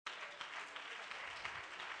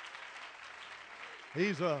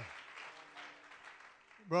He's a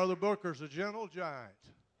Brother Booker's a gentle giant.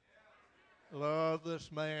 Love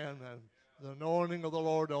this man and the anointing of the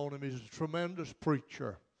Lord on him. He's a tremendous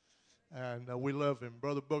preacher, and we love him.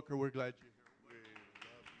 Brother Booker, we're glad you're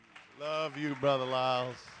We love you, Brother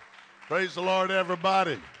Lyles. Praise the Lord,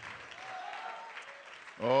 everybody.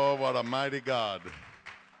 Oh, what a mighty God.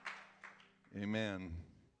 Amen.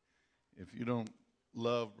 If you don't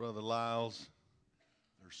love Brother Lyles,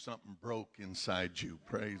 there's something broke inside you.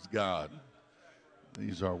 Praise God.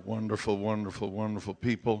 These are wonderful, wonderful, wonderful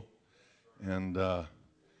people. And I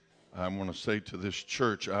want to say to this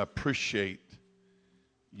church, I appreciate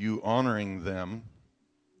you honoring them,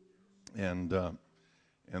 and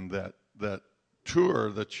that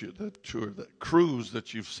cruise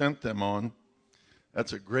that you've sent them on.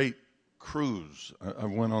 That's a great cruise. I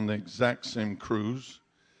went on the exact same cruise,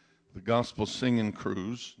 the gospel singing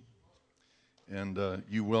cruise, and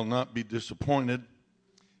you will not be disappointed.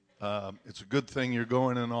 It's a good thing you're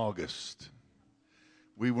going in August.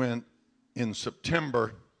 We went in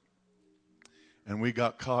September, and we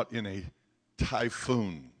got caught in a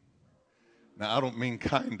typhoon. Now, I don't mean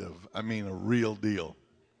kind of. I mean a real deal.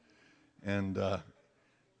 And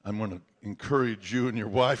I'm going to encourage you and your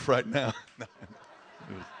wife right now.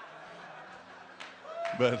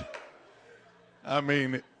 But, I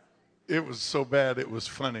mean, it was so bad it was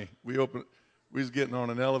funny. We was getting on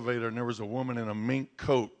an elevator, and there was a woman in a mink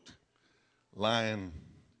coat lying.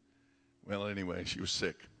 Well, anyway, she was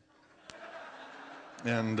sick.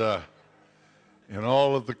 And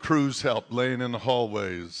all of the crews helped laying in the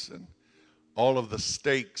hallways, and all of the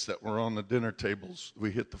steaks that were on the dinner tables.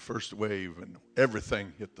 We hit the first wave, and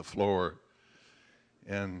everything hit the floor.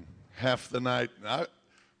 And half the night,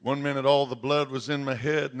 one minute all the blood was in my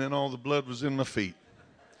head, and then all the blood was in my feet.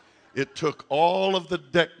 It took all of the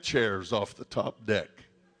deck chairs off the top deck,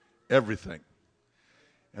 everything.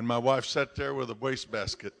 And my wife sat there with a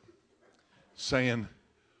wastebasket saying,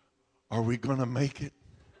 "Are we going to make it?"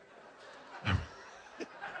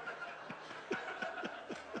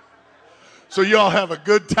 So y'all have a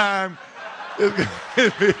good time.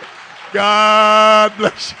 God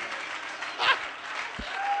bless you.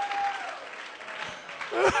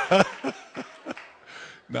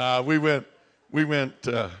 Nah, we went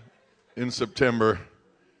in September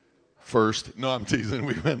 1st. No, I'm teasing.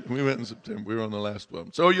 We went in September. We were on the last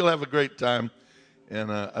one. So you'll have a great time,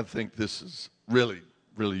 and I think this is really,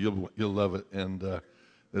 you'll love it, and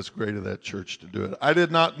it's great of that church to do it. I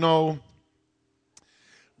did not know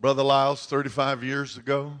Brother Lyles 35 years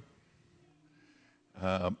ago.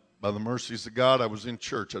 By the mercies of God, I was in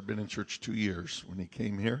church. I'd been in church 2 years when he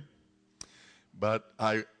came here. But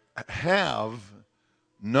I have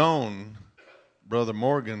known Brother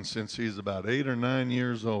Morgan since he's about 8 or 9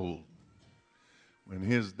 years old, when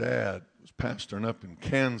his dad was pastoring up in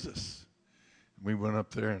Kansas. We went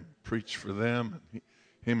up there and preached for them.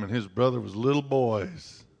 Him and his brother was little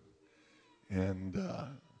boys. And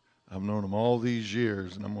I've known them all these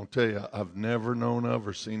years, and I'm going to tell you, I've never known of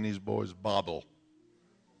or seen these boys bobble.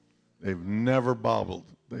 They've never bobbled.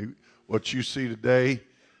 What you see today,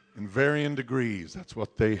 in varying degrees, that's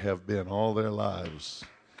what they have been all their lives.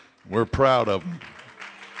 We're proud of them.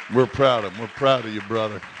 We're proud of them. We're proud of you,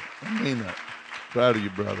 brother. I mean that. Proud of you,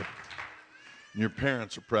 brother. And your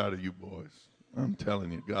parents are proud of you, boys. I'm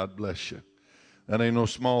telling you, God bless you. That ain't no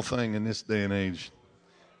small thing in this day and age.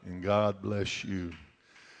 And God bless you.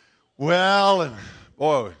 Well,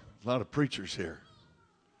 boy, a lot of preachers here.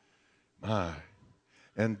 My.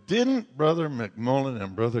 And didn't Brother McMullen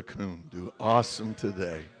and Brother Kuhn do awesome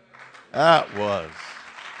today? That was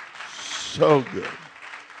so good.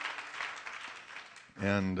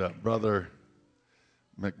 And Brother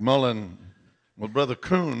McMullen, well, Brother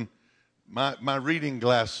Kuhn, my reading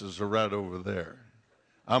glasses are right over there.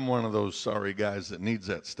 I'm one of those sorry guys that needs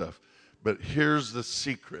that stuff. But here's the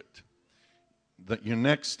secret. That your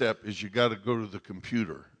next step is you got to go to the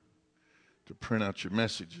computer to print out your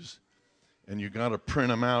messages, and you got to print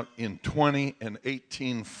them out in 20 and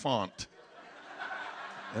 18 font,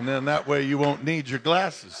 and then that way you won't need your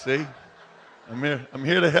glasses. See, I'm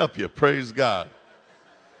here to help you. Praise God.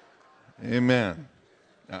 Amen.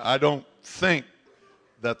 Now, I don't think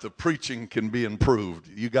that the preaching can be improved.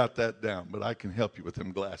 You got that down, but I can help you with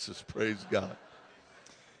them glasses. Praise God.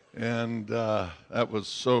 And that was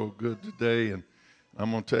so good today. And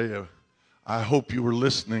I'm going to tell you, I hope you were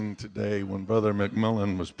listening today when Brother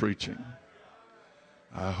McMullen was preaching.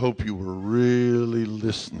 I hope you were really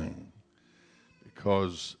listening,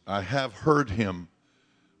 because I have heard him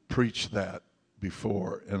preach that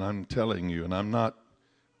before. And I'm telling you, and I'm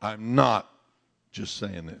not just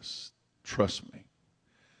saying this. Trust me,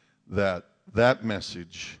 that that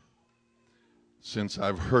message, since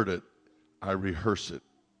I've heard it, I rehearse it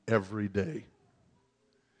every day.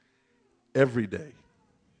 Every day.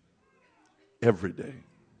 Every day.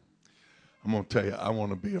 I'm going to tell you, I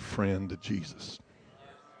want to be a friend to Jesus.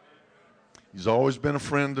 He's always been a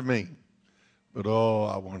friend to me. But, oh,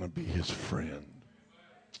 I want to be his friend.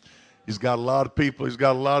 He's got a lot of people. He's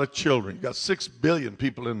got a lot of children. He's got 6 billion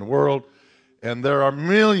people in the world. And there are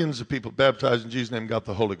millions of people baptized in Jesus' name and got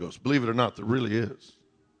the Holy Ghost. Believe it or not, there really is.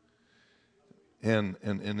 And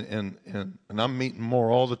I'm meeting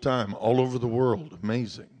more all the time, all over the world.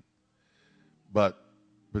 Amazing. But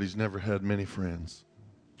he's never had many friends.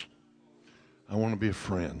 I want to be a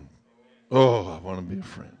friend. Oh, I want to be a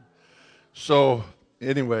friend. So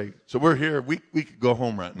anyway, so we're here. We could go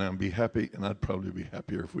home right now and be happy, and I'd probably be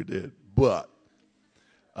happier if we did. But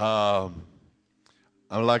I'd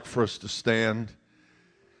like for us to stand.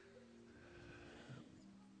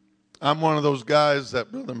 I'm one of those guys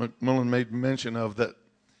that Brother McMullen made mention of, that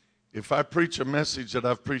if I preach a message that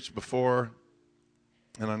I've preached before,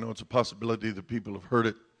 and I know it's a possibility that people have heard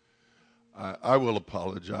it, I will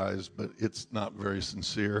apologize, but it's not very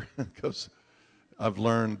sincere because I've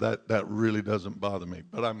learned that that really doesn't bother me.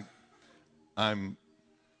 But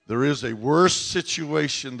there is a worse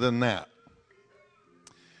situation than that.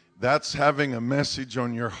 That's having a message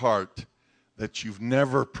on your heart that you've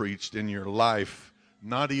never preached in your life,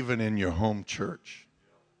 not even in your home church.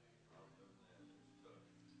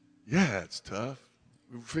 Yeah, it's tough.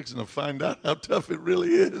 We're fixing to find out how tough it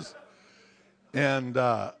really is. And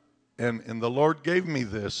the Lord gave me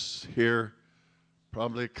this here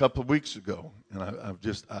probably a couple of weeks ago, and I've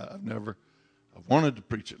wanted to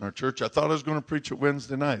preach it in our church. I thought I was going to preach it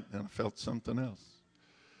Wednesday night, and I felt something else.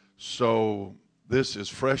 So this is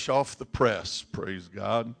fresh off the press, praise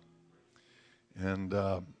God. And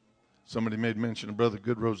somebody made mention of Brother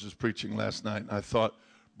Goodrose's preaching last night, and I thought,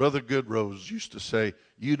 Brother Goodrose used to say,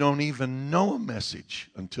 you don't even know a message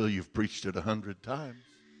until you've preached it 100 times.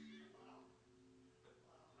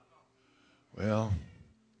 Well,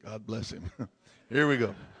 God bless him. Here we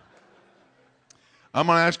go. I'm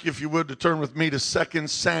going to ask you, if you would, to turn with me to 2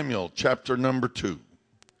 Samuel, chapter number 2.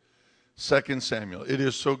 2 Samuel. It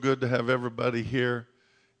is so good to have everybody here,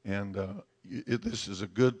 and this is a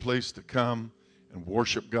good place to come and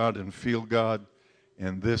worship God and feel God.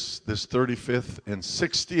 And this 35th and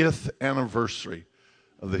 60th anniversary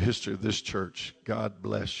of the history of this church, God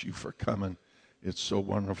bless you for coming. It's so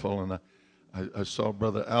wonderful. And I saw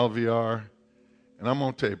Brother Alviar, and I'm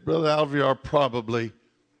going to tell you, Brother Alviar probably,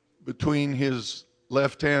 between his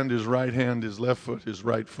left hand, his right hand, his left foot, his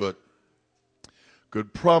right foot,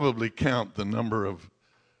 could probably count the number of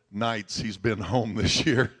nights he's been home this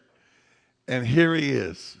year. And here he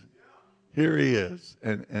is. Here he is.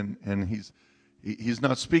 And he's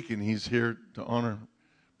not speaking. He's here to honor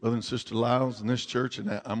Brother and Sister Lyles in this church.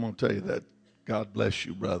 And I'm going to tell you that God bless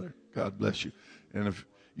you, brother. God bless you. And if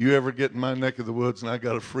you ever get in my neck of the woods and I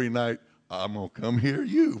got a free night, I'm going to come hear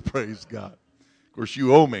you, praise God. Of course,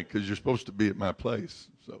 you owe me because you're supposed to be at my place.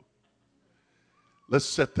 So let's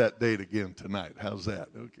set that date again tonight. How's that?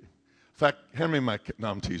 Okay. In fact, hand me my...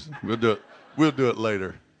 No, I'm teasing. We'll do it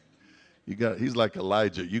later. He's like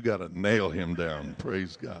Elijah. You got to nail him down.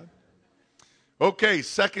 Praise God. Okay,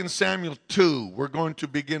 2 Samuel 2. We're going to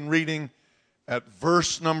begin reading at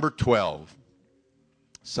verse number 12.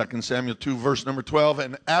 2 Samuel 2, verse number 12.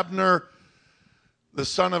 And Abner, the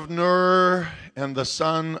son of Ner, and the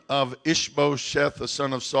son of Ishbosheth, the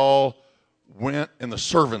son of Saul, and the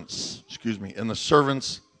servants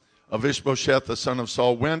of Ishbosheth, the son of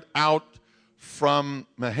Saul, went out from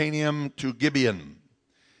Mahanaim to Gibeon.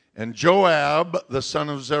 And Joab, the son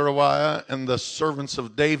of Zeruiah, and the servants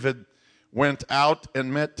of David went out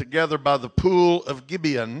and met together by the pool of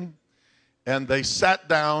Gibeon, and they sat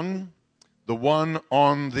down, the one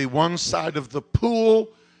on the one side of the pool,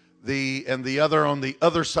 and the other on the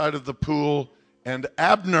other side of the pool. And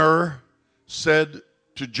Abner said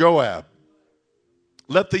to Joab,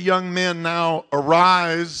 let the young men now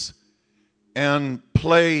arise and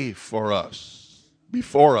play before us.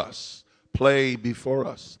 Play before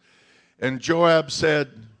us. And Joab said,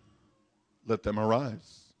 let them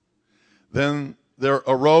arise. Then there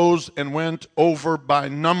arose and went over by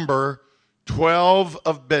number 12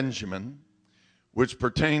 of Benjamin, which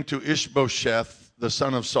pertained to Ishbosheth, the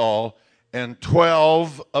son of Saul, and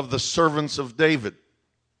 12 of the servants of David.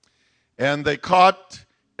 And they caught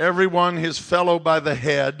everyone his fellow by the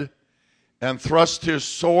head, and thrust his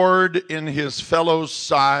sword in his fellow's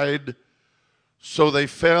side, so they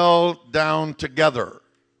fell down together.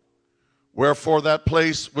 Wherefore that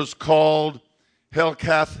place was called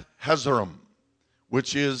Helkath Hazarim,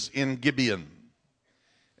 which is in Gibeon.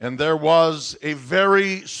 And there was a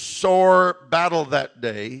very sore battle that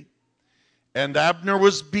day, and Abner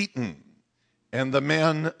was beaten, and the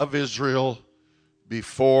men of Israel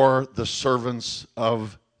before the servants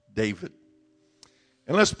of David.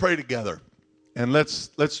 And let's pray together, and let's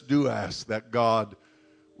do ask that God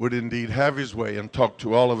would indeed have his way and talk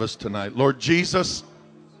to all of us tonight. Lord Jesus,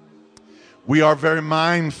 we are very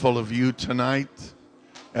mindful of you tonight,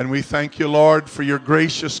 and we thank you, Lord, for your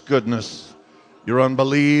gracious goodness, your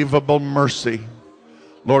unbelievable mercy.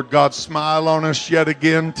 Lord God, smile on us yet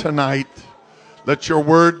again tonight. Let your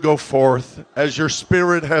word go forth as your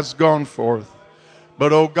spirit has gone forth.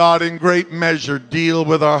 But, oh God, in great measure, deal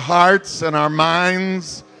with our hearts and our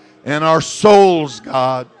minds and our souls,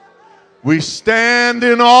 God. We stand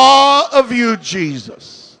in awe of you,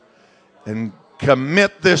 Jesus, and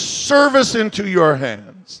commit this service into your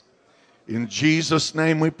hands. In Jesus'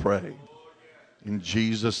 name we pray. In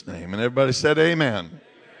Jesus' name. And everybody said amen.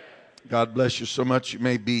 God bless you so much. You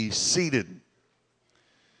may be seated.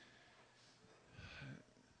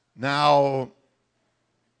 Now,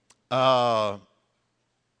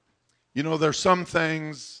 there's some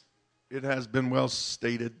things, it has been well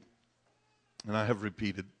stated, and I have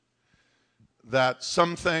repeated, that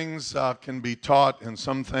some things can be taught and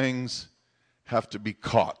some things have to be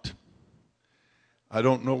caught. I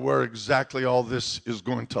don't know where exactly all this is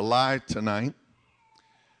going to lie tonight.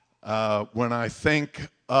 When I think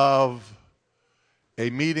of a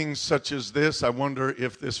meeting such as this, I wonder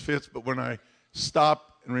if this fits, but when I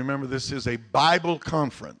stop and remember this is a Bible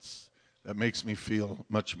conference, that makes me feel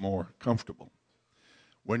much more comfortable.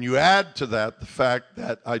 When you add to that the fact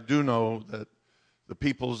that I do know that the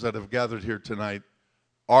peoples that have gathered here tonight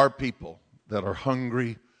are people that are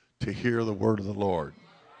hungry to hear the word of the Lord,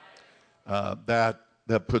 that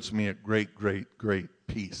puts me at great, great, great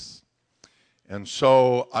peace. And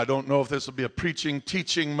so I don't know if this will be a preaching,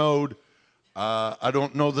 teaching mode. I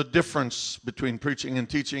don't know the difference between preaching and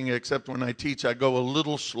teaching, except when I teach, I go a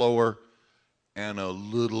little slower and a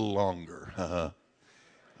little longer.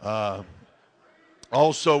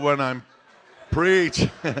 Also, when I'm preach,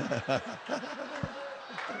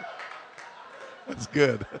 that's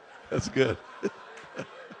good. That's good.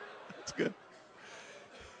 That's good.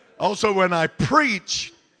 Also, when I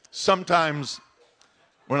preach, sometimes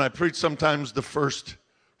the first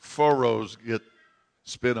 4 rows get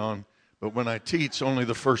spit on, but when I teach, only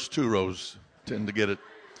the first 2 rows tend to get it.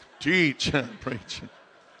 Teach, preach.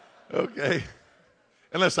 Okay.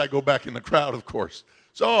 Unless I go back in the crowd, of course.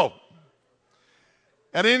 So,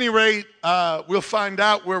 at any rate, we'll find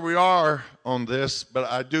out where we are on this,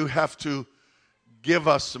 but I do have to give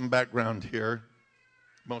us some background here.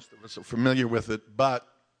 Most of us are familiar with it, but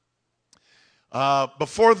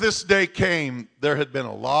before this day came, there had been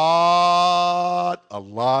a lot of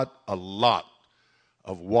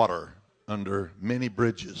water under many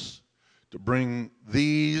bridges to bring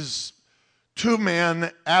these 2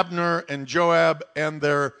 men, Abner and Joab, and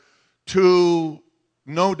their 2,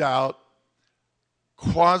 no doubt,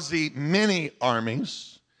 quasi-mini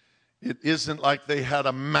armies. It isn't like they had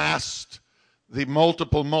amassed the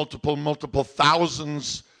multiple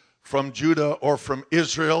thousands from Judah or from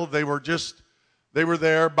Israel. They were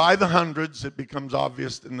there by the hundreds. It becomes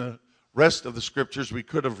obvious in the rest of the scriptures we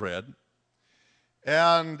could have read.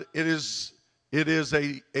 And it is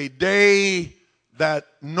a day that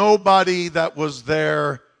nobody that was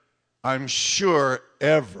there, I'm sure,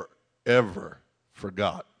 ever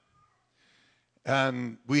forgot.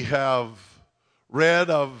 And we have read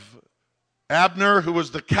of Abner, who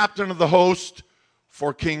was the captain of the host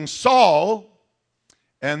for King Saul.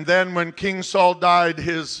 And then when King Saul died,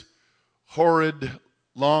 his horrid,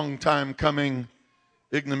 long time coming,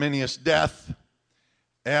 ignominious death,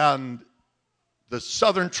 and the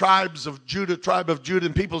southern tribes of Judah, tribe of Judah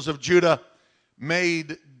and peoples of Judah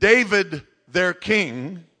made David their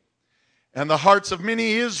king, and the hearts of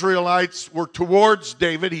many Israelites were towards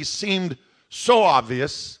David. He seemed so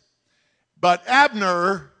obvious. But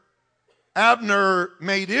Abner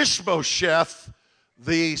made Ishbosheth,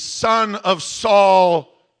 the son of Saul,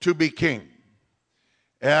 to be king.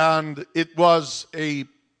 And it was a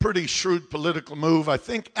pretty shrewd political move. I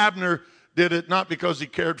think Abner did it not because he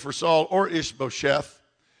cared for Saul or Ishbosheth.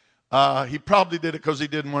 He probably did it because he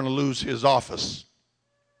didn't want to lose his office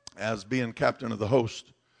as being captain of the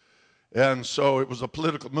host. And so it was a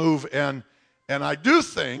political move. And I do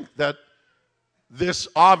think that this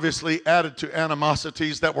obviously added to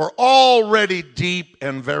animosities that were already deep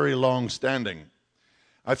and very long-standing.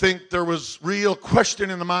 I think there was real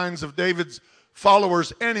question in the minds of David's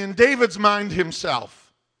followers and in David's mind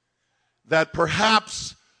himself that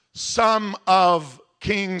perhaps some of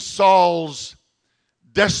King Saul's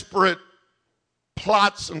desperate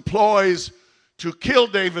plots and ploys to kill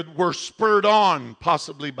David were spurred on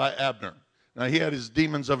possibly by Abner. Now, he had his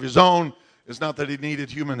demons of his own. It's not that he needed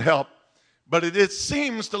human help. But it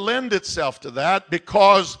seems to lend itself to that,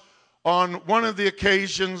 because on one of the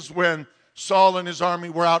occasions when Saul and his army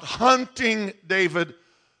were out hunting David,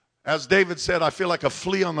 as David said, I feel like a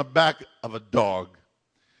flea on the back of a dog.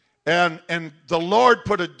 And the Lord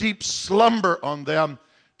put a deep slumber on them,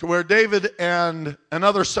 to where David and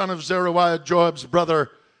another son of Zeruiah, Joab's brother,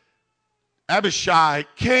 Abishai,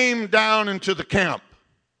 came down into the camp.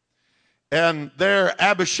 And there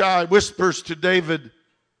Abishai whispers to David,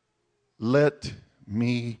 let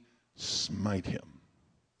me smite him.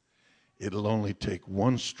 It'll only take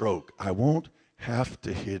one stroke. I won't have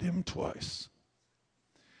to hit him twice.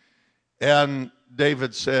 And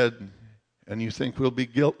David said, and you think we'll be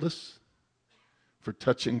guiltless for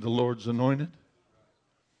touching the Lord's anointed?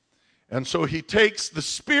 And so he takes the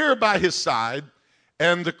spear by his side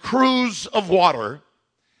and the cruse of water,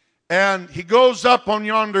 and he goes up on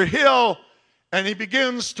yonder hill, and he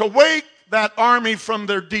begins to wake that army from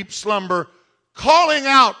their deep slumber, calling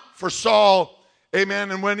out for Saul.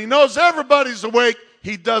 Amen. And when he knows everybody's awake,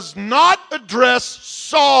 he does not address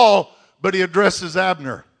Saul, but he addresses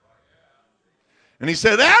Abner. And he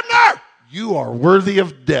said, Abner, you are worthy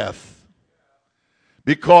of death,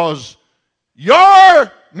 because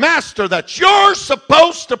your master that you're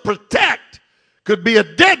supposed to protect could be a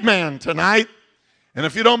dead man tonight. And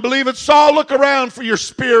if you don't believe it, Saul, look around for your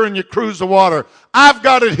spear and your cruse of water. I've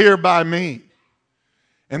got it here by me.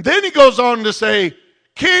 And then he goes on to say,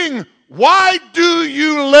 King, why do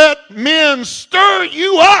you let men stir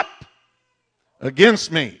you up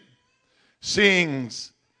against me, seeing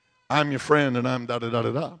I'm your friend and I'm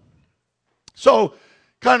da-da-da-da-da? So,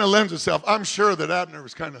 kind of lends itself. I'm sure that Abner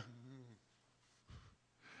was kind of,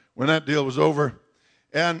 when that deal was over.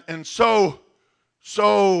 And so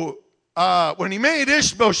when he made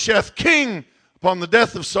Ishbosheth king upon the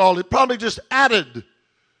death of Saul, it probably just added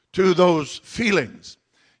to those feelings.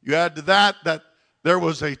 You add to that there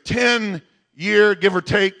was a 10-year, give or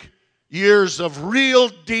take, years of real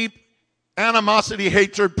deep animosity,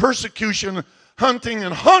 hatred, persecution, hunting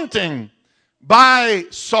and haunting by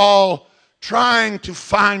Saul, trying to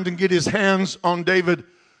find and get his hands on David.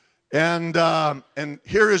 And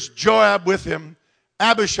here is Joab with him,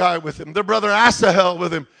 Abishai with him, their brother Asahel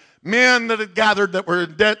with him, men that had gathered that were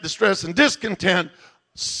in debt, distress, and discontent,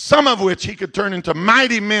 some of which he could turn into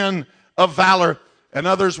mighty men of valor, and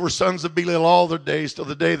others were sons of Belial all their days till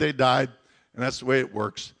the day they died, and that's the way it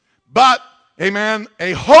works. But, amen,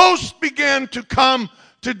 a host began to come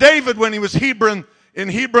to David when he was in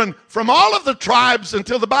Hebron from all of the tribes,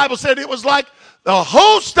 until the Bible said it was like the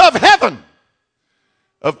host of heaven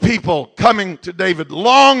of people coming to David,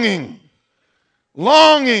 longing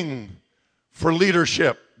for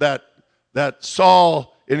leadership that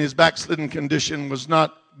Saul, in his backslidden condition,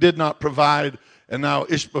 did not provide, and now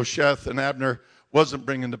Ishbosheth and Abner wasn't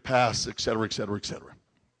bringing to pass, etc., etc., etc.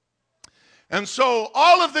 And so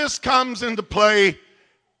all of this comes into play,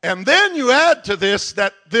 and then you add to this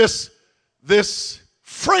that this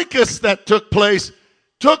fracas that took place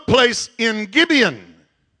in Gibeon.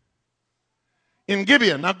 In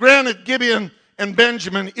Gibeon. Now, granted, Gibeon and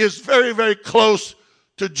Benjamin is very, very close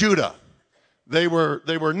to Judah. They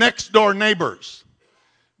were next door neighbors.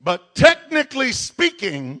 But technically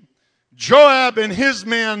speaking, Joab and his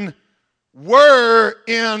men were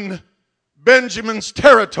in Benjamin's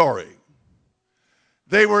territory.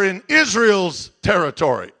 They were in Israel's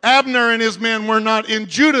territory. Abner and his men were not in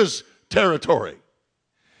Judah's territory.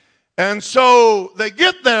 And so they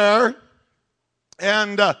get there,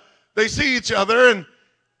 and they see each other,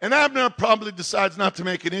 and Abner probably decides not to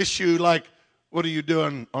make an issue like, what are you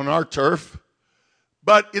doing on our turf?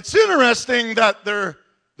 But it's interesting that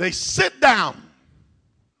they sit down,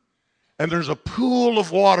 and there's a pool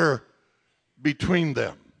of water between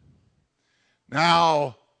them.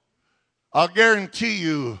 Now, I'll guarantee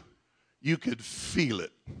you could feel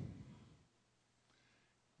it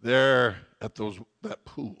there at that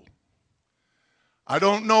pool. I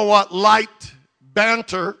don't know what light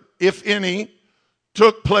banter, if any,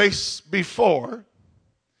 took place before.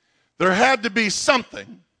 There had to be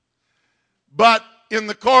something. But in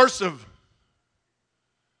the course of,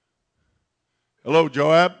 hello,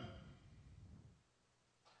 Joab.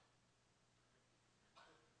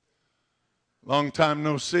 Long time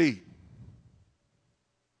no see.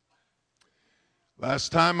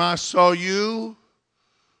 Last time I saw you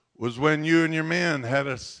was when you and your men had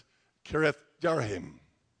us Kiriath Jearim,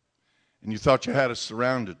 and you thought you had us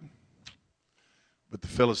surrounded. But the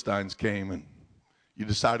Philistines came and you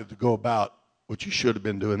decided to go about what you should have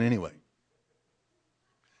been doing anyway.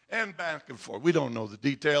 And back and forth. We don't know the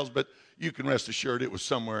details, but you can rest assured it was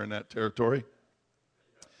somewhere in that territory.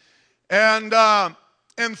 And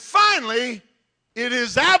finally, it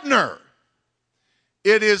is Abner.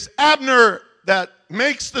 It is Abner that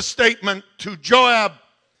makes the statement to Joab,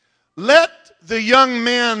 "Let the young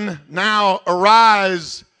men now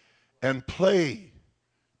arise and play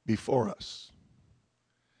before us."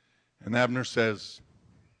 And Abner says,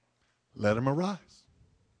 "Let them arise."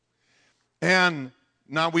 And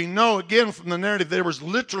now we know again from the narrative there was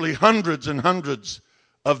literally hundreds and hundreds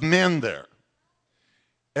of men there.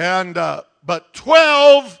 And but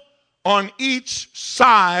 12 on each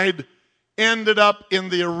side ended up in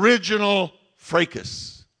the original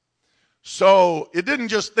fracas. So they didn't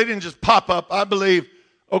just pop up. I believe,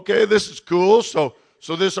 okay, this is cool. So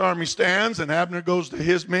this army stands, and Abner goes to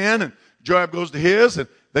his men, and Joab goes to his, and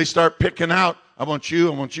they start picking out, I want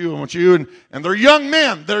you, I want you, I want you. And they're young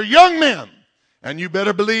men. They're young men. And you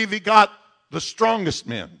better believe he got the strongest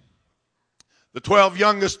men. The 12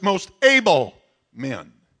 youngest, most able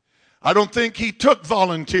men. I don't think he took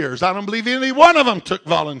volunteers. I don't believe any one of them took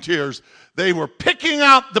volunteers. They were picking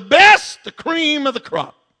out the best, the cream of the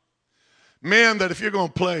crop. Men that if you're going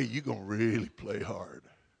to play, you're going to really play hard.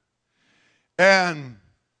 And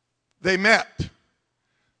they met.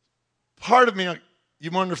 Part of me, you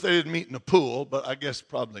wonder if they didn't meet in a pool, but I guess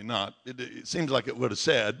probably not. It seems like it would have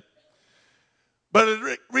said.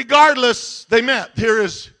 But regardless, they met.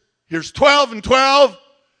 Here's 12 and 12.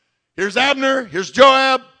 Here's Abner. Here's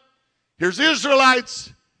Joab. Here's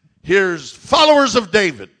Israelites. Here's followers of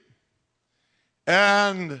David.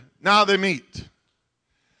 And now they meet.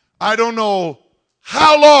 I don't know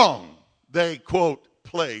how long they, quote,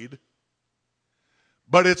 played.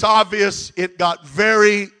 But it's obvious it got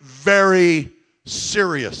very, very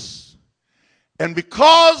serious. And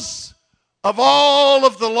because of all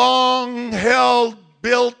of the long-held,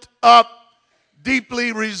 built-up,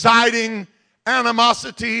 deeply residing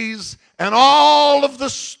animosities and all of the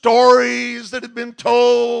stories that had been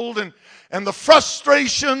told and the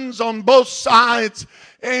frustrations on both sides,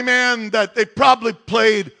 amen, that they probably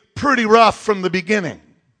played pretty rough from the beginning.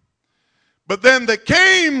 But then they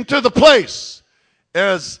came to the place.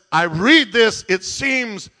 As I read this, it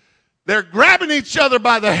seems they're grabbing each other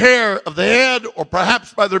by the hair of the head or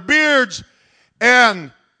perhaps by their beards,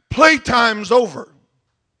 and playtime's over.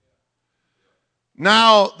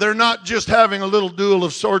 Now, they're not just having a little duel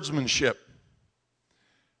of swordsmanship.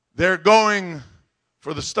 They're going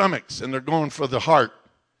for the stomachs, and they're going for the heart,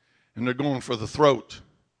 and they're going for the throat.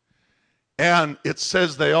 And it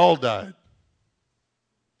says they all died.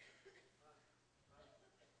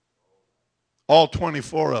 All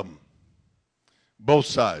 24 of them. Both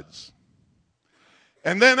sides.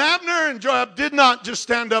 And then Abner and Joab did not just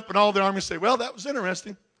stand up and all the army say, "Well, that was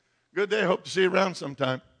interesting. Good day. Hope to see you around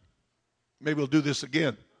sometime. Maybe we'll do this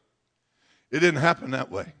again." It didn't happen that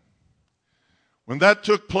way. When that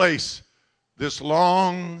took place, this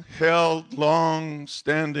long-held,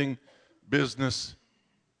 long-standing business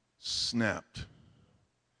snapped.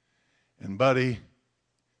 And buddy,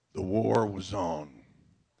 the war was on.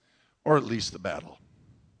 Or at least the battle.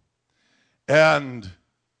 And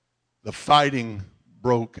the fighting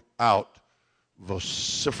broke out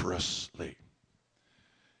vociferously.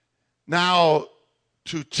 Now,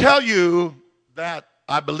 to tell you that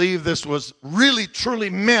I believe this was really, truly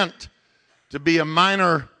meant to be a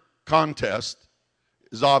minor contest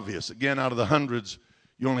is obvious. Again, out of the hundreds,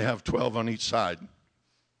 you only have 12 on each side.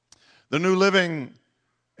 The New Living,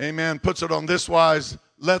 amen, puts it on this wise: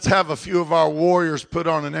 let's have a few of our warriors put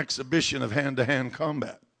on an exhibition of hand-to-hand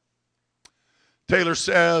combat. Taylor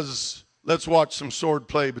says, let's watch some sword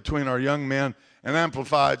play between our young men. And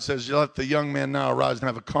Amplified says, let the young men now arise and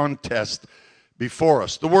have a contest before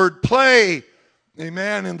us. The word play,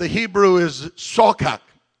 amen, in the Hebrew is shokak.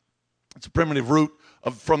 It's a primitive root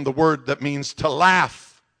from the word that means to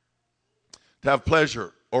laugh, to have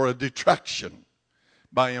pleasure, or a detraction.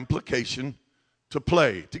 By implication, to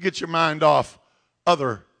play, to get your mind off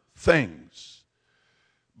other things.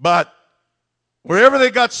 But wherever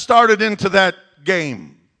they got started into that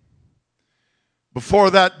game, before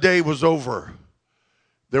that day was over,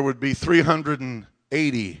 there would be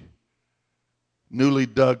 380 newly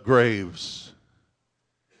dug graves.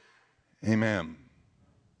 Amen.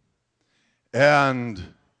 And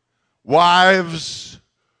wives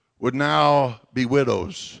would now be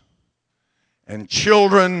widows, and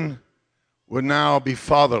children would now be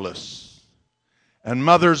fatherless, and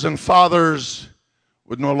mothers and fathers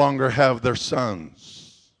would no longer have their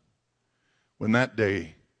sons when that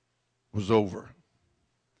day was over.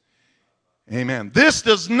 Amen. This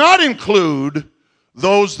does not include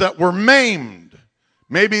those that were maimed.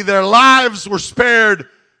 Maybe their lives were spared,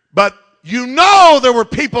 but you know there were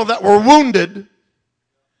people that were wounded.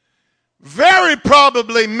 Very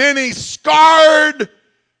probably many scarred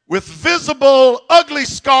with visible, ugly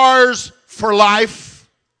scars for life.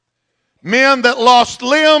 Men that lost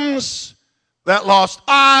limbs, that lost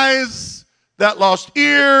eyes, that lost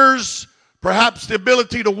ears, perhaps the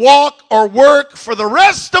ability to walk or work for the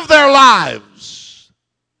rest of their lives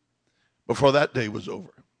before that day was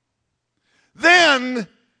over. Then,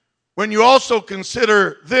 when you also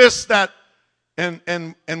consider this, that,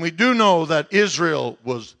 and we do know that Israel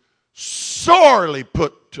was sorely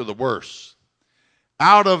put to the worst.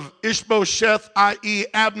 Out of Ishbosheth, i.e.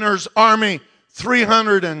 Abner's army,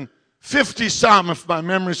 350 some, if my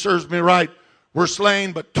memory serves me right, were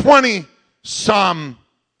slain, but 20 some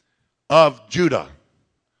of Judah,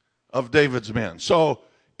 of David's men. So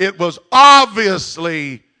it was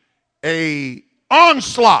obviously an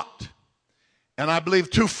onslaught. And I believe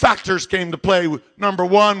two factors came to play. Number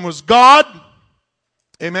one was God.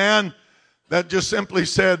 Amen. That just simply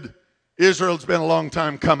said, Israel's been a long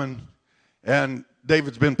time coming, and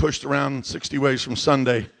David's been pushed around 60 ways from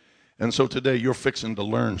Sunday. And so today you're fixing to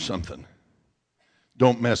learn something.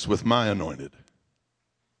 Don't mess with my anointed.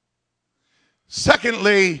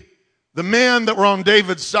 Secondly, the men that were on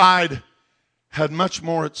David's side had much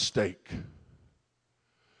more at stake.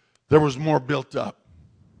 There was more built up.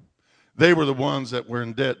 They were the ones that were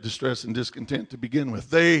in debt, distress, and discontent to begin with.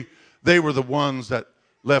 They were the ones that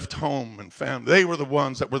left home and family. They were the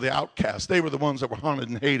ones that were the outcasts. They were the ones that were haunted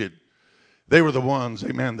and hated. They were the ones,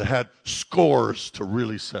 amen, that had scores to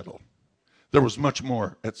really settle. There was much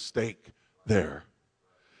more at stake there.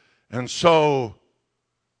 And so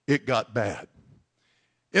it got bad.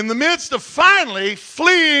 In the midst of finally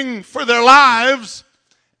fleeing for their lives,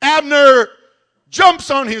 Abner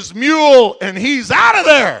jumps on his mule and he's out of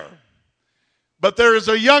there. But there is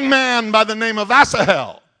a young man by the name of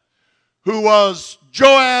Asahel, who was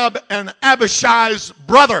Joab and Abishai's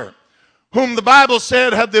brother, whom the Bible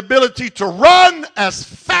said had the ability to run as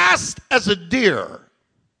fast as a deer.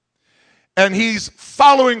 And he's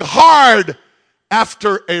following hard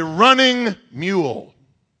after a running mule.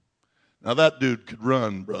 Now that dude could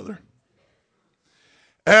run, brother.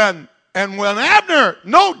 And when Abner,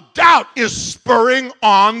 no doubt, is spurring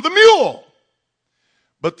on the mule,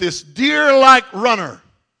 but this deer-like runner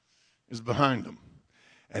is behind him.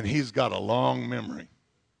 And he's got a long memory,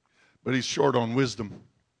 but he's short on wisdom.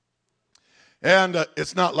 And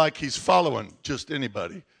it's not like he's following just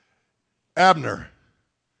anybody. Abner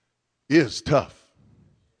is tough.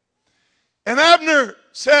 And Abner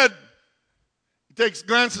said, he takes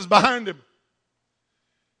glances behind him.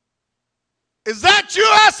 Is that you,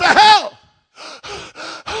 Asahel?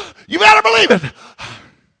 You better believe it.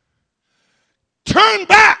 Turn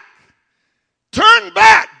back. Turn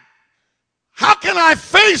back. How can I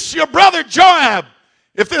face your brother Joab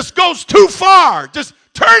if this goes too far? Just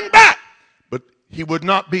turn back. But he would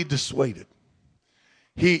not be dissuaded.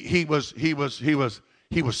 He was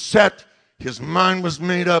set. His mind was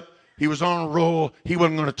made up. He was on a roll. He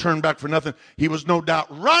wasn't going to turn back for nothing. He was no doubt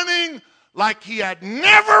running like he had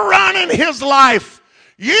never run in his life.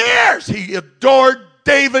 Years. He adored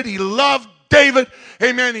David. He loved David.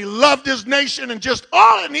 Amen. He loved his nation and just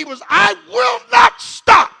all. And he was, I will not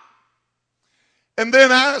stop. And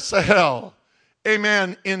then Asahel,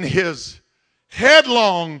 amen, in his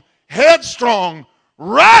headstrong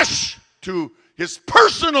rush to his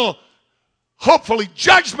personal, hopefully,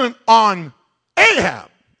 judgment on Ahab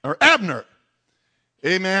or Abner.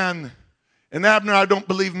 Amen. And Abner, I don't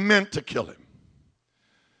believe, meant to kill him.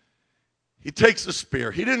 He takes a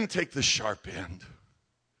spear. He didn't take the sharp end.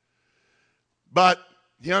 But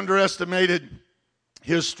he underestimated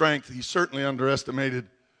his strength. He certainly underestimated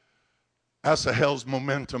Asahel's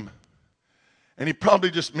momentum. And he probably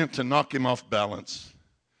just meant to knock him off balance.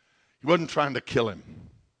 He wasn't trying to kill him.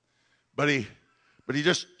 But he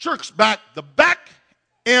just jerks back the back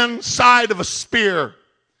end side of a spear.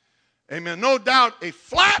 Amen. No doubt a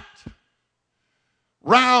flat,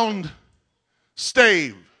 round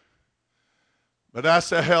stave. But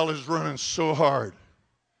Asahel is running so hard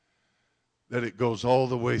that it goes all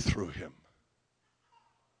the way through him.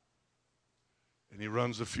 And he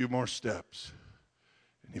runs a few more steps.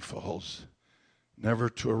 And he falls, never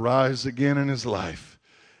to arise again in his life.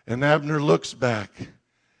 And Abner looks back,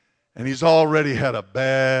 and he's already had a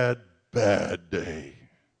bad, bad day.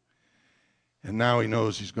 And now he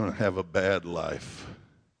knows he's going to have a bad life.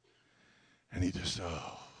 And he just,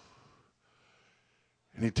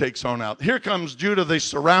 And he takes on out. Here comes Judah. They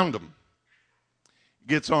surround him.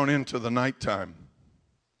 gets on into the nighttime.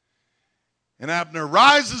 And Abner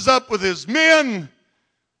rises up with his men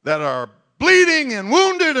that are bleeding and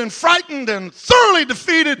wounded and frightened and thoroughly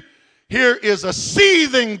defeated. Here is a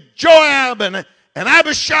seething Joab and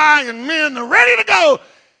Abishai and men are ready to go.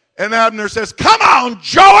 And Abner says, come on,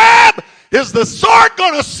 Joab, is the sword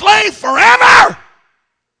going to slay forever?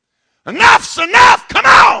 Enough's enough, come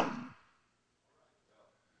on.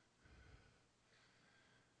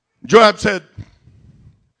 Joab said,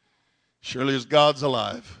 surely as God's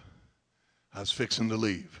alive, I was fixing to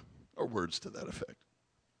leave, or words to that effect.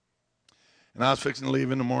 And I was fixing to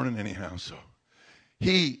leave in the morning anyhow, so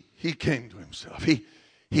he came to himself.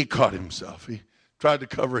 He caught himself. He tried to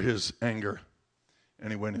cover his anger,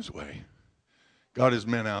 and he went his way. Got his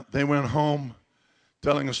men out. They went home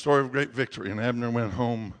telling a story of great victory, and Abner went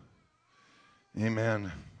home.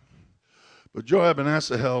 Amen. But Joab and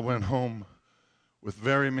Asahel went home with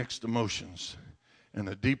very mixed emotions and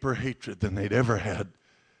a deeper hatred than they'd ever had.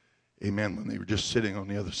 Amen. When they were just sitting on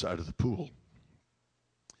the other side of the pool.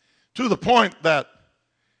 To the point that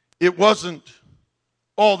it wasn't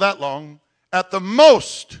all that long, at the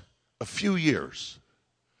most a few years,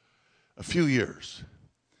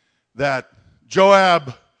 that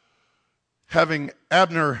Joab, having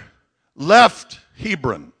Abner left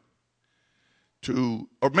Hebron to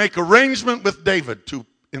make arrangement with David to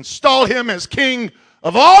install him as king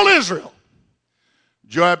of all Israel.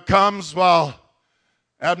 Joab comes while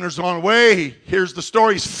Abner's on the way. He hears the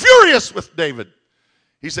story. He's furious with David.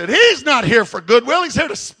 He said, he's not here for goodwill. He's here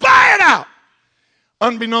to spy it out.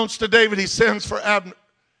 Unbeknownst to David, he sends for Abner.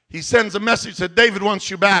 He sends a message that David wants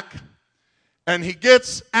you back. And he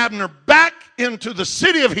gets Abner back into the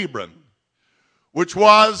city of Hebron, which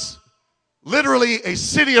was literally a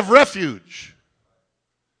city of refuge.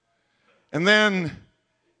 And then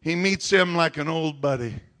he meets him like an old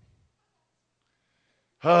buddy.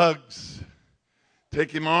 Hugs.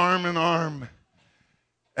 Take him arm in arm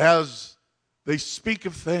as they speak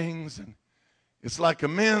of things. And it's like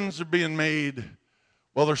amends are being made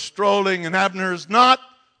while they're strolling. And Abner is not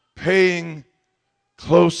paying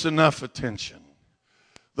close enough attention.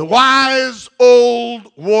 The wise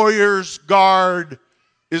old warrior's guard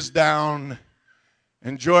is down.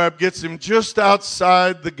 And Joab gets him just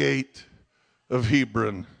outside the gate of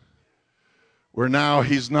Hebron, where now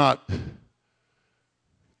he's not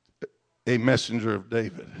a messenger of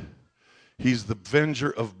David. He's the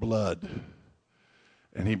avenger of blood.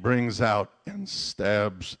 And he brings out and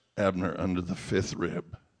stabs Abner under the fifth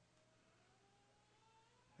rib.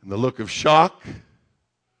 And the look of shock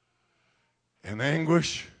and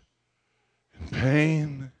anguish and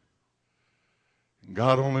pain, and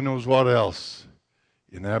God only knows what else,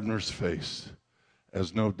 in Abner's face,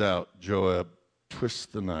 as no doubt Joab twists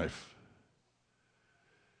the knife.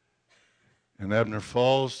 And Abner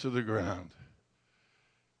falls to the ground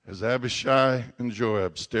as Abishai and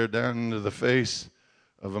Joab stare down into the face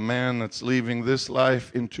of a man that's leaving this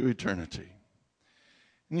life into eternity.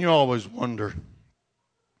 And you always wonder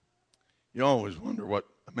what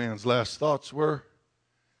a man's last thoughts were.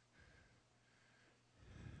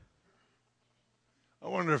 I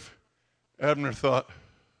wonder if Abner thought,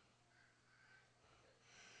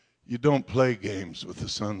 you don't play games with the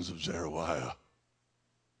sons of Zeruiah.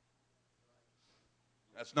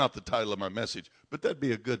 That's not the title of my message, but that'd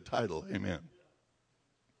be a good title, amen.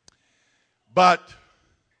 But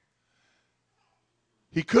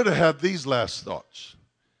he could have had these last thoughts.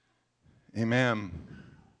 Amen.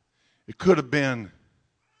 It could have been,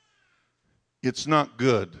 it's not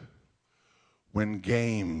good when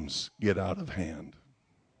games get out of hand.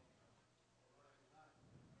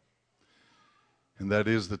 And that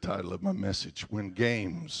is the title of my message, when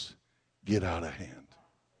games get out of hand.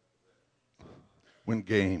 When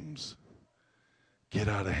games get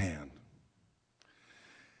out of hand.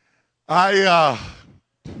 I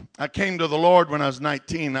came to the Lord when I was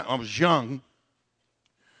 19. I was young,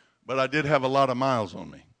 but I did have a lot of miles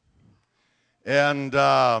on me. And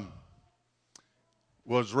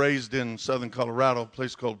was raised in southern Colorado, a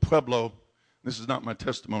place called Pueblo. This is not my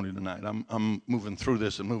testimony tonight. I'm moving through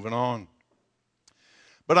this and moving on.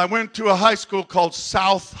 But I went to a high school called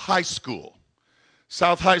South High School.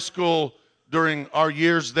 South High School, during our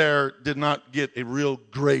years there, did not get a real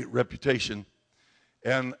great reputation.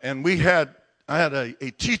 And I had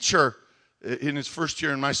a teacher in his first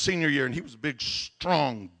year and my senior year, and he was a big,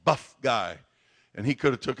 strong, buff guy. And he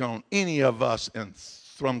could have took on any of us and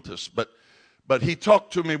thrumped us. But he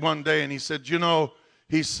talked to me one day, and he said,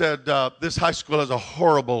 this high school has a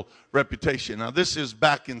horrible reputation. Now, this is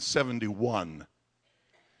back in 71.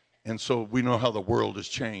 And so we know how the world has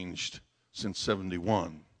changed since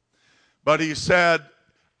 71. But he said,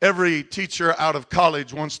 every teacher out of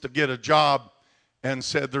college wants to get a job, and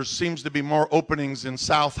said there seems to be more openings in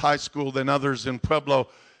South High School than others in Pueblo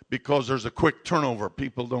because there's a quick turnover.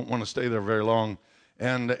 People don't want to stay there very long.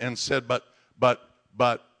 And said, but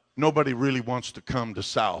nobody really wants to come to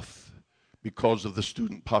South because of the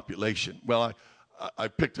student population. Well, I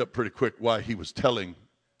picked up pretty quick why he was telling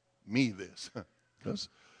me this, because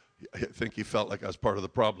I think he felt like I was part of the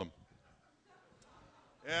problem.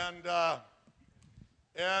 And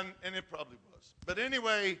it probably was. But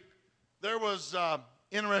anyway, there was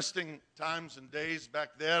interesting times and days back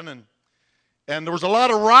then, and there was a lot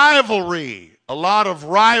of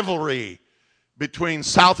rivalry between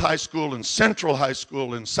South High School and Central High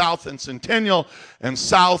School, and South and Centennial, and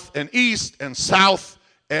South and East, and South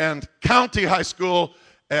and County High School,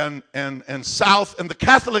 and South and the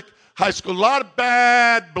Catholic High School. A lot of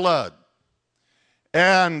bad blood.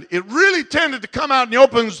 And it really tended to come out in the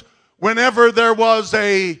opens whenever there was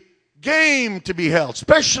a game to be held,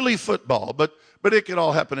 especially football, but it could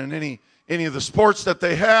all happen in any of the sports that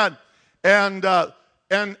they had. And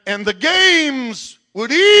the games would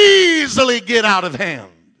easily get out of hand,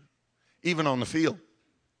 even on the field.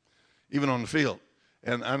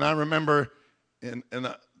 And I remember, and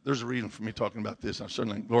there's a reason for me talking about this. I'm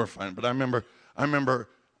certainly glorifying it, but I remember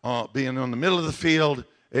being in the middle of the field,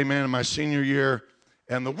 amen, in my senior year,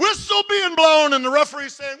 and the whistle being blown, and the referee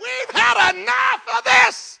saying, "We've had enough of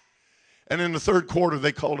this." And in the third quarter,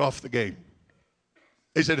 they called off the game.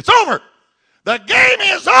 They said, "It's over. The game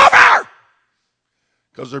is over."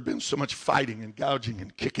 Because there had been so much fighting and gouging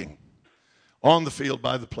and kicking on the field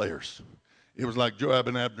by the players. It was like Joab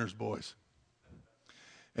and Abner's boys.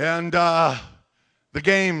 And the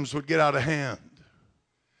games would get out of hand.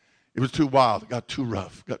 It was too wild. It got too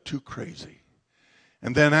rough. Got too crazy.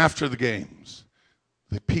 And then after the games,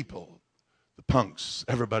 the people, the punks,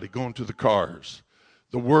 everybody going to the cars,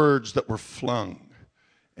 the words that were flung,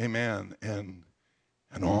 amen, and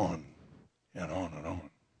on and on and on.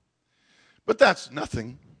 But that's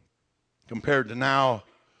nothing compared to now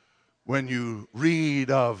when you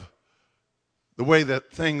read of the way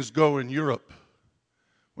that things go in Europe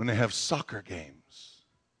when they have soccer games.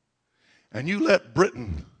 And you let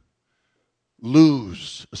Britain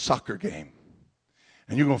lose a soccer game,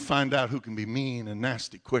 and you're going to find out who can be mean and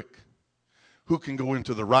nasty quick, who can go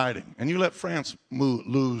into the riding. And you let France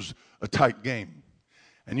lose a tight game,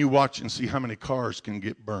 and you watch and see how many cars can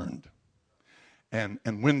get burned. And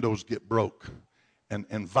windows get broke,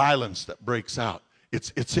 and violence that breaks out.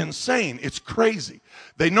 It's insane. It's crazy.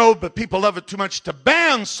 They know, but people love it too much to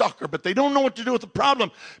ban soccer, but they don't know what to do with the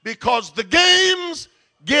problem because the games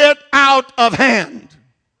get out of hand.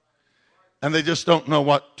 And they just don't know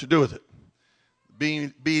what to do with it.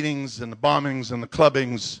 Beatings and the bombings and the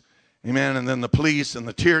clubbings, amen, and then the police and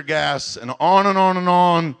the tear gas and on and on and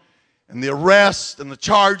on, and the arrest and the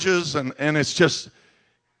charges, and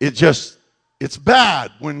it's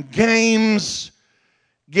bad when games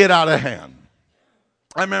get out of hand.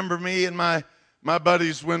 I remember me and my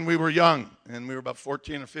buddies when we were young, and we were about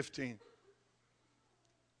 14 or 15.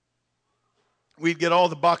 We'd get all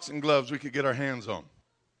the boxing gloves we could get our hands on.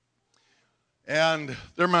 And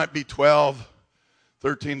there might be 12,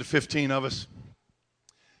 13 to 15 of us.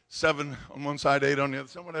 7 on one side, 8 on the other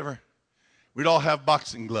side, whatever. We'd all have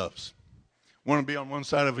boxing gloves. One would be on one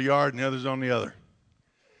side of a yard and the other's on the other.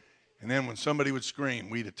 And then when somebody would scream,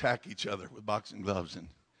 we'd attack each other with boxing gloves.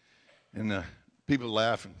 And people would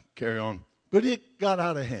laugh and carry on. But it got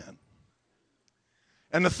out of hand.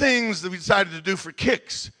 And the things that we decided to do for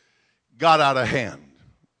kicks got out of hand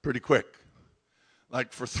pretty quick.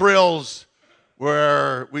 Like for thrills,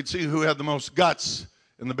 where we'd see who had the most guts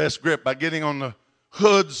and the best grip by getting on the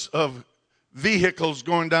hoods of vehicles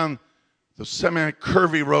going down the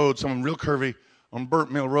semi-curvy road, some real curvy, on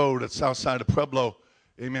Burnt Mill Road at south side of Pueblo.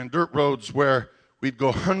 Amen. Dirt roads where we'd go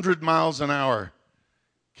 100 miles an hour.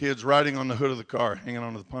 Kids riding on the hood of the car, hanging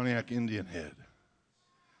onto the Pontiac Indian Head.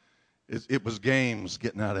 It was games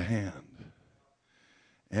getting out of hand.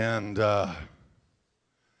 And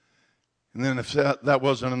then if that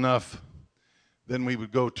wasn't enough, then we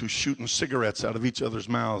would go to shooting cigarettes out of each other's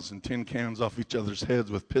mouths and tin cans off each other's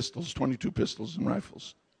heads with pistols, 22 pistols and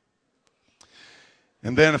rifles.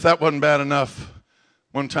 And then if that wasn't bad enough,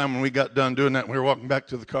 one time when we got done doing that, we were walking back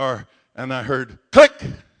to the car, and I heard click.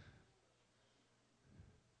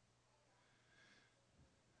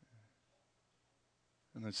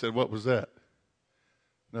 And I said, "What was that?"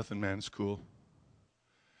 "Nothing, man, it's cool."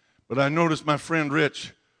 But I noticed my friend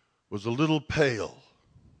Rich was a little pale,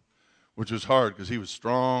 which was hard because he was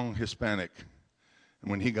strong Hispanic.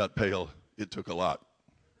 And when he got pale, it took a lot.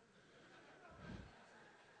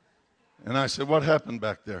 And I said, what happened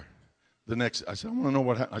back there? I said, I want to know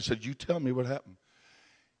what happened. I said, you tell me what happened.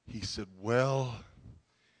 He said,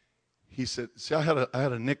 see, I had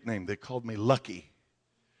a nickname. They called me Lucky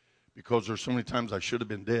because there were so many times I should have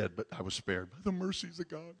been dead, but I was spared by the mercies of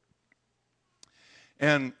God.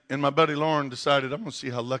 And my buddy Lauren decided, I'm going to see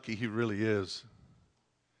how lucky he really is.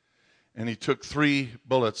 And he took 3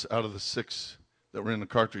 bullets out of the 6 that were in the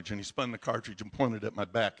cartridge, and he spun the cartridge and pointed at my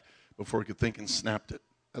back before he could think and snapped it.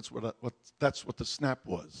 That's what the snap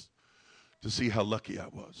was, to see how lucky I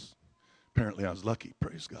was. Apparently I was lucky,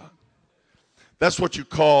 praise God. That's what you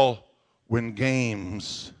call when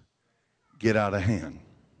games get out of hand.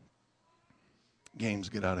 Games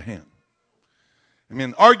get out of hand. I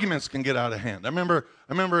mean, arguments can get out of hand. I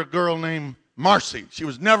remember a girl named Marcy. She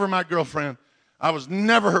was never my girlfriend. I was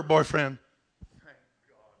never her boyfriend.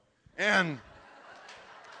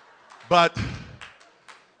 But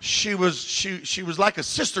she was like a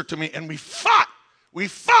sister to me, and we fought. We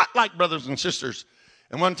fought like brothers and sisters.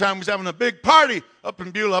 And one time we was having a big party up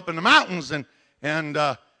in Beulah, up in the mountains, and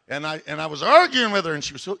I was arguing with her, and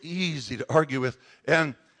she was so easy to argue with.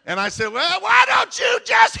 And I said, well, why don't you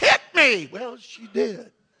just hit me? Well, she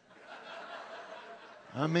did.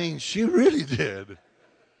 I mean, she really did.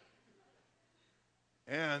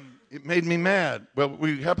 And it made me mad. Well,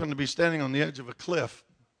 we happened to be standing on the edge of a cliff.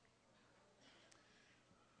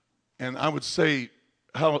 And I would say,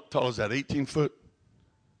 how tall is that, 18 foot?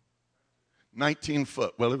 19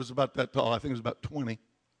 foot. Well, it was about that tall. I think it was about 20.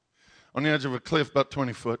 On the edge of a cliff, about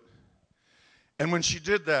 20 foot. And when she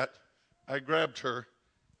did that, I grabbed her,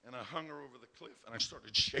 and I hung her over the cliff, and I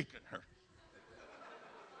started shaking her.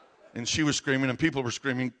 And she was screaming, and people were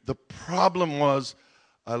screaming. The problem was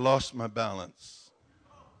I lost my balance.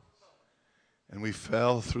 And we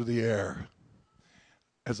fell through the air.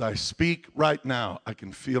 As I speak right now, I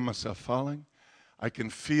can feel myself falling. I can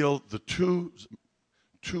feel the two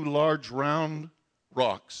large round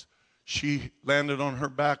rocks. She landed on her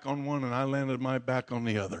back on one, and I landed my back on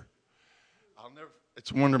the other.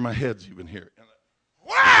 It's a wonder my head's even here. And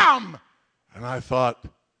wham! And I thought,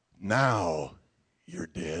 now you're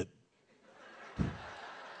dead.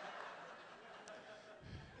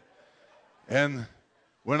 And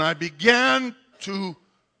when I began to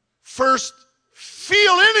first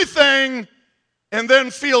feel anything and then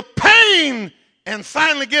feel pain and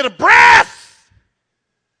finally get a breath,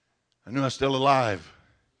 I knew I was still alive.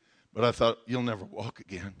 But I thought, you'll never walk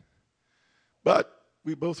again. But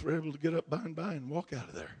we both were able to get up by and by and walk out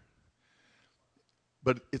of there.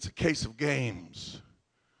 But it's a case of games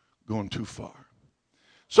going too far.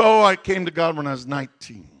 So I came to God when I was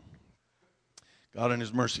 19. God in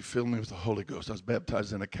his mercy filled me with the Holy Ghost. I was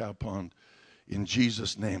baptized in a cow pond in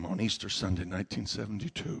Jesus' name on Easter Sunday,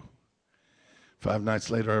 1972. 5 nights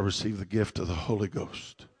later, I received the gift of the Holy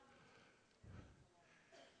Ghost.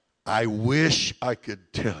 I wish I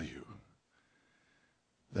could tell you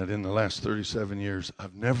that in the last 37 years,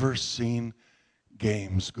 I've never seen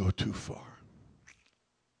games go too far.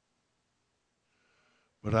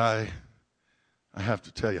 But I have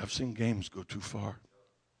to tell you, I've seen games go too far.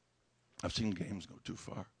 I've seen games go too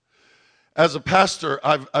far. As a pastor,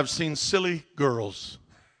 I've seen silly girls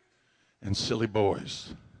and silly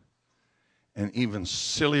boys and even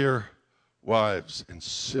sillier wives and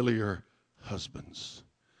sillier husbands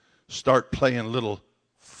start playing little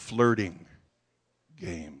flirting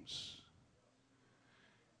games.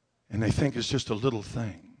 And they think it's just a little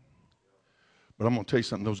thing. But I'm going to tell you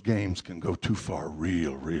something, those games can go too far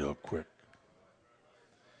real quick.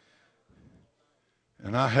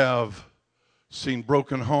 And I have seen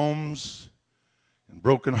broken homes and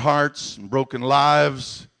broken hearts and broken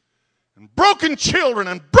lives and broken children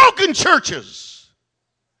and broken churches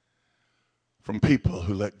from people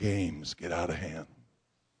who let games get out of hand.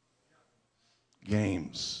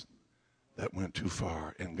 Games that went too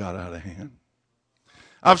far and got out of hand.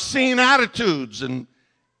 I've seen attitudes and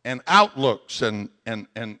outlooks and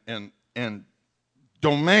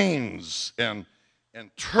domains and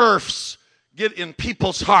turfs get in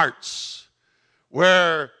people's hearts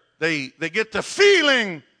where they get the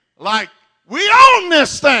feeling like we own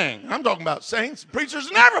this thing. I'm talking about saints, preachers,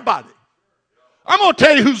 and everybody. I'm going to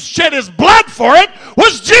tell you who shed his blood for it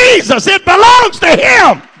was Jesus. It belongs to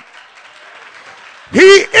him. He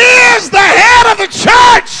is the head of the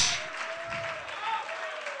church.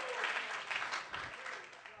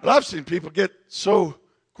 But I've seen people get so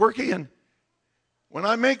quirky, and when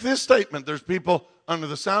I make this statement, there's people under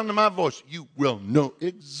the sound of my voice. You will know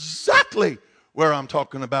exactly where I'm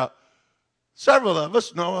talking about. Several of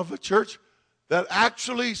us know of a church that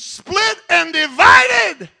actually split and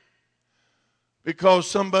divided because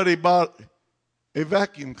somebody bought a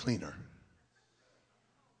vacuum cleaner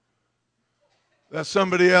that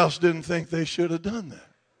somebody else didn't think they should have done that.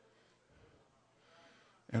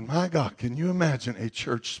 And my God, can you imagine a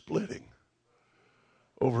church splitting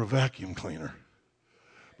over a vacuum cleaner?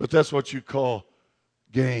 But that's what you call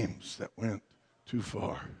games that went too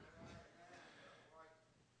far.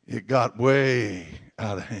 It got way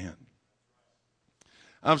out of hand.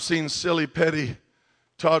 I've seen silly, petty,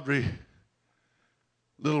 tawdry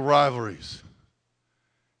little rivalries.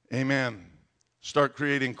 Amen. Start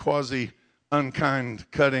creating quasi-unkind,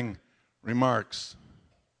 cutting remarks.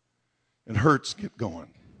 And hurts get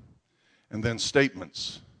going. And then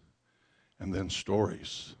statements. And then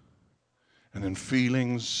stories. And then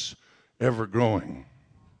feelings ever growing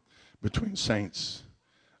between saints.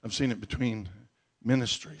 I've seen it between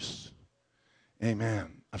ministries.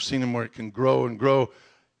 Amen. I've seen them where it can grow and grow.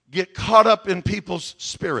 Get caught up in people's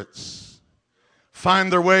spirits.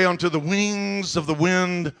 Find their way onto the wings of the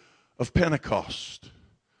wind of Pentecost.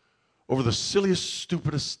 Over the silliest,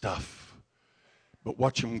 stupidest stuff. But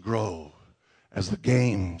watch them grow as the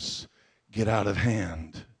games get out of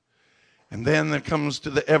hand. And then there comes to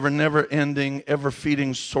the ever never-ending,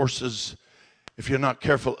 ever-feeding sources, if you're not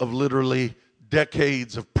careful, of literally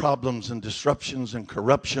decades of problems and disruptions and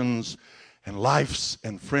corruptions and lives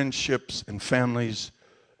and friendships and families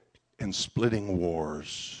and splitting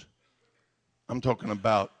wars. I'm talking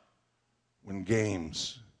about when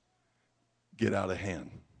games get out of hand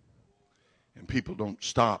and people don't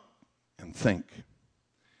stop and think.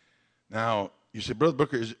 Now, you say, Brother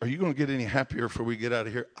Booker, are you going to get any happier before we get out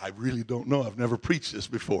of here? I really don't know. I've never preached this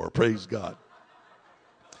before. Praise God.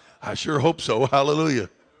 I sure hope so. Hallelujah.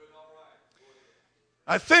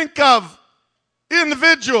 I think of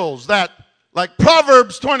individuals that, like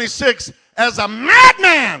Proverbs 26, as a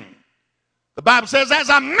madman. The Bible says, as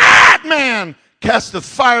a madman casteth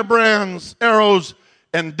firebrands, arrows,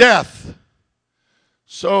 and death.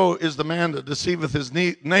 So is the man that deceiveth his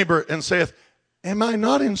neighbor and saith, am I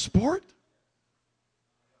not in sport?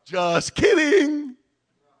 Just kidding.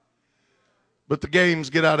 But the games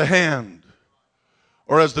get out of hand.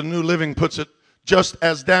 Or as the New Living puts it, just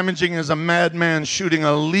as damaging as a madman shooting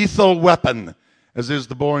a lethal weapon, as is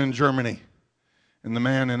the boy in Germany and the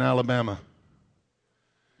man in Alabama,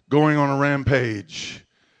 going on a rampage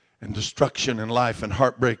and destruction in life and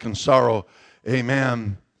heartbreak and sorrow,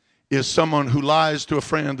 amen, is someone who lies to a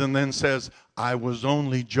friend and then says, I was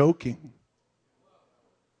only joking.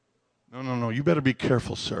 No. You better be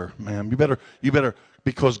careful, sir, ma'am. You better,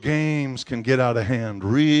 because games can get out of hand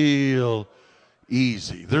real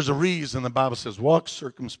easy. There's a reason the Bible says, walk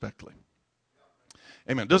circumspectly.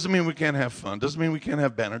 Amen. Doesn't mean we can't have fun. Doesn't mean we can't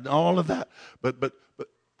have banter. All of that. But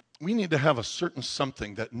we need to have a certain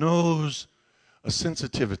something that knows a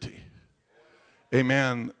sensitivity.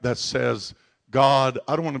 Amen. That says, God,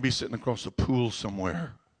 I don't want to be sitting across a pool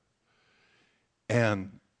somewhere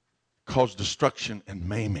and cause destruction and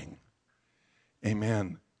maiming.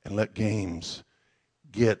 Amen. And let games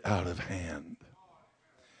get out of hand.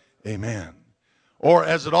 Amen. Or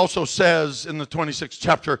as it also says in the 26th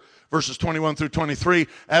chapter, verses 21 through 23,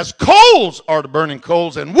 as coals are to burning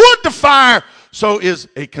coals and wood to fire, so is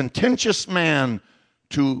a contentious man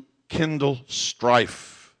to kindle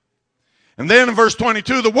strife. And then in verse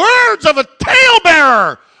 22, the words of a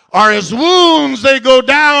talebearer are as wounds. They go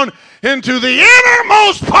down into the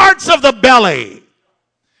innermost parts of the belly.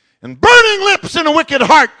 And burning lips and a wicked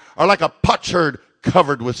heart are like a potsherd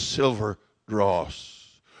covered with silver dross.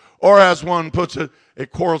 Or as one puts it, a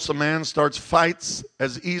quarrelsome man starts fights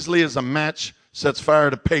as easily as a match sets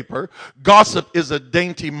fire to paper. Gossip is a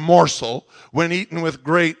dainty morsel when eaten with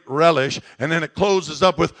great relish. And then it closes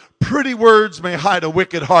up with, pretty words may hide a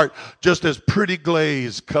wicked heart, just as pretty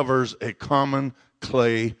glaze covers a common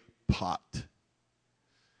clay pot.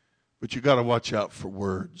 But you got to watch out for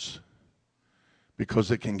words,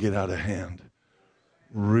 because it can get out of hand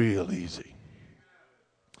real easy.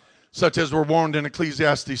 Such as we're warned in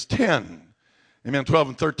Ecclesiastes 10, amen, 12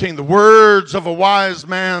 and 13. The words of a wise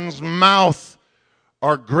man's mouth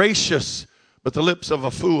are gracious, but the lips of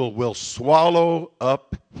a fool will swallow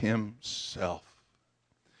up himself.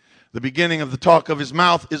 The beginning of the talk of his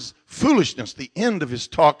mouth is foolishness. The end of his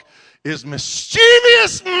talk is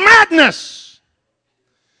mischievous madness.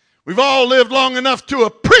 We've all lived long enough to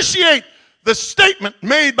appreciate the statement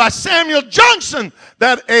made by Samuel Johnson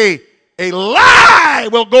that a lie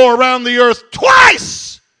will go around the earth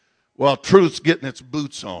twice while truth's getting its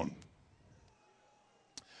boots on.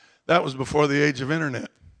 That was before the age of internet.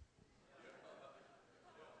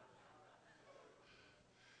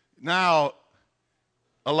 Now,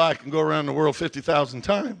 a lie can go around the world 50,000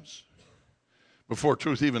 times before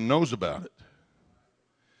truth even knows about it.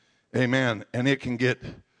 Amen. And it can get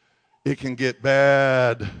it can get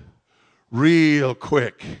bad real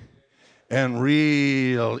quick and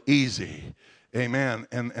real easy. Amen.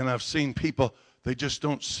 And I've seen people, they just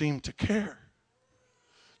don't seem to care.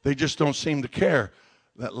 They just don't seem to care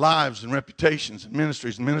that lives and reputations and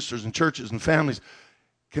ministries and ministers and churches and families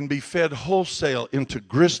can be fed wholesale into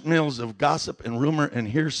grist mills of gossip and rumor and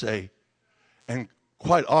hearsay, and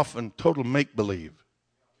quite often total make-believe.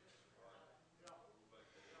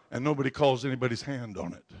 And nobody calls anybody's hand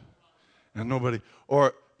on it. And nobody,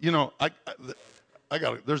 or, you know,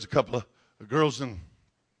 there's a couple of girls in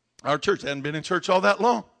our church that hadn't been in church all that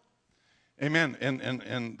long. Amen.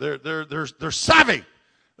 And they're savvy.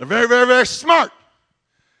 They're very, very, very smart.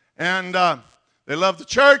 And they love the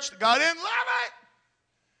church. They got in, love it.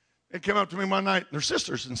 They came up to me one night, their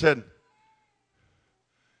sisters, and said,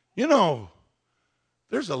 you know,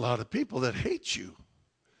 there's a lot of people that hate you.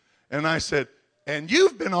 And I said, and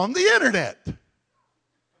you've been on the internet.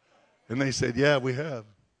 And they said, yeah, we have.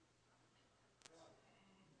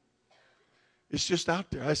 It's just out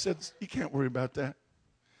there. I said, you can't worry about that.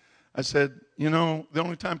 I said, you know, the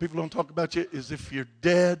only time people don't talk about you is if you're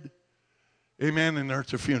dead. Amen. And they're at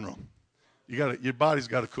their funeral. Your body's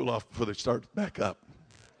got to cool off before they start back up.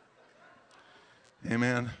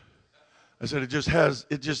 Amen. I said,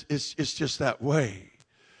 it's just that way.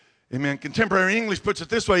 Amen. Contemporary English puts it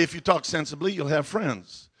this way: if you talk sensibly, you'll have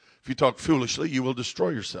friends. If you talk foolishly, you will destroy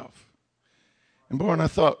yourself. And boy, and I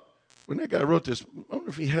thought, when that guy wrote this, I wonder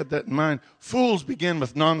if he had that in mind. Fools begin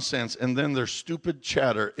with nonsense, and then their stupid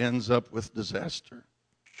chatter ends up with disaster.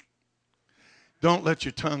 Don't let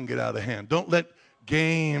your tongue get out of hand. Don't let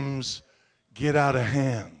games get out of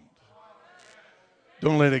hand.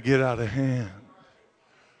 Don't let it get out of hand.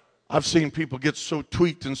 I've seen people get so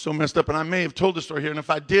tweaked and so messed up, and I may have told the story here, and if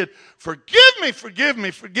I did, forgive me.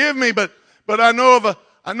 But I know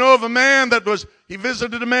of a man that he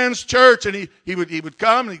visited a man's church, and he would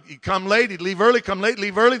come, and he'd come late, he'd leave early, come late,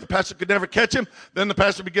 leave early. The pastor could never catch him. Then the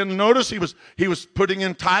pastor began to notice he was putting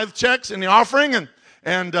in tithe checks in the offering,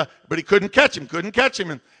 but he couldn't catch him.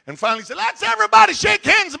 And finally he said, let's everybody shake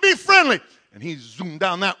hands and be friendly. And he zoomed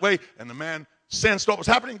down that way, and the man sensed what was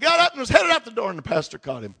happening, got up and was headed out the door, and the pastor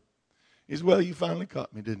caught him. He said, well, you finally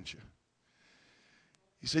caught me, didn't you?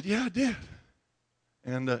 He said, yeah, I did.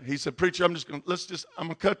 And he said, preacher, I'm going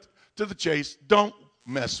to cut to the chase. Don't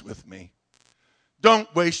mess with me.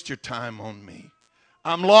 Don't waste your time on me.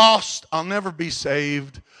 I'm lost. I'll never be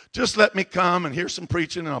saved. Just let me come and hear some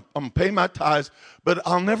preaching, and I'm going to pay my tithes, but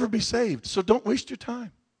I'll never be saved. So don't waste your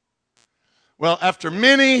time. Well, after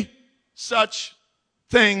many such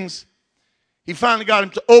things, he finally got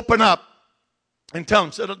him to open up and tell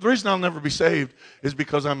him, said, the reason I'll never be saved is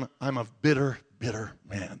because I'm a bitter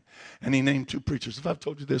man. And he named two preachers. If I've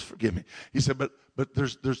told you this, forgive me. He said, but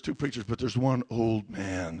there's two preachers, but there's one old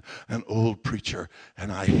man, an old preacher,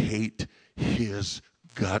 and I hate his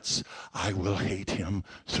guts. I will hate him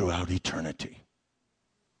throughout eternity.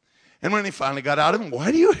 And when he finally got out of him,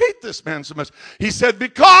 why do you hate this man so much? He said,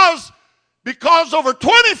 because over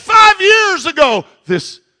 25 years ago,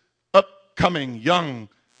 this upcoming young,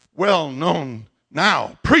 well-known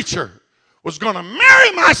now preacher was going to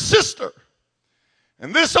marry my sister.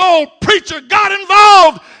 And this old preacher got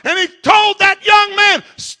involved, and he told that young man,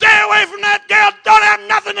 stay away from that girl. Don't have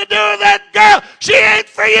nothing to do with that girl. She ain't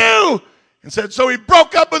for you. And said, so he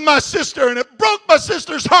broke up with my sister, and it broke my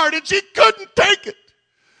sister's heart, and she couldn't take it.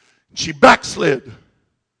 And she backslid.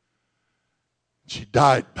 She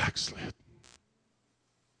died backslid.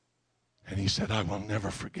 And he said, I will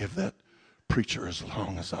never forgive that preacher as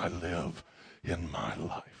long as I live in my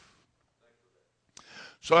life.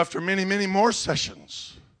 So after many, many more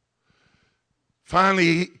sessions,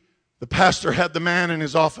 finally the pastor had the man in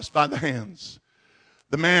his office by the hands.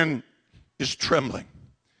 The man is trembling.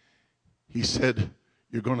 He said,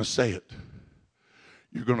 you're going to say it.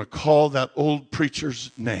 You're going to call that old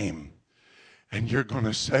preacher's name, and you're going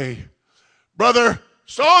to say, brother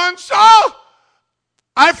so-and-so,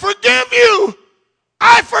 I forgive you.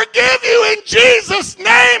 I forgive you in Jesus' name.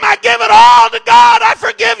 I give it all to God. I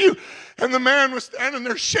forgive you. And the man was standing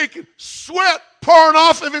there shaking, sweat pouring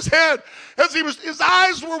off of his head as his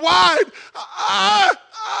eyes were wide.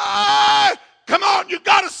 Come on, you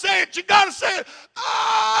got to say it. You got to say it.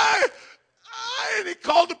 And he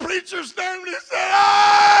called the preacher's name and he said,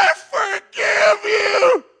 I forgive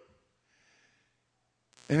you.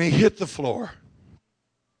 And he hit the floor.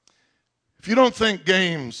 If you don't think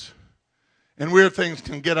games and weird things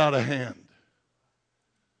can get out of hand,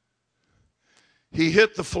 he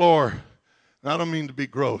hit the floor. And I don't mean to be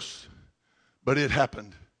gross, but it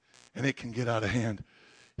happened, and it can get out of hand.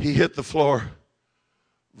 He hit the floor,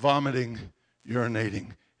 vomiting,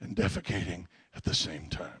 urinating, and defecating at the same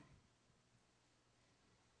time.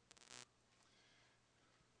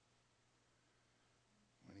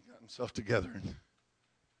 When he got himself together, and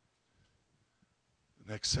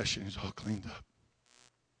the next session he's all cleaned up.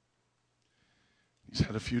 He's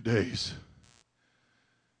had a few days.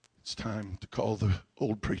 It's time to call the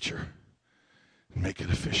old preacher and make it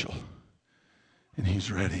official. And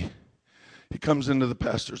he's ready. He comes into the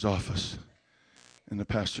pastor's office, and the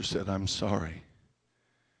pastor said, "I'm sorry.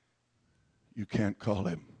 You can't call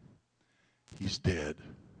him. He's dead."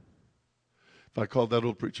 If I called that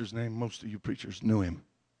old preacher's name, most of you preachers knew him.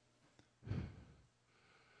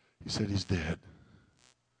 He said, "He's dead.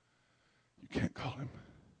 You can't call him."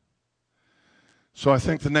 So I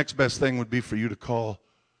think the next best thing would be for you to call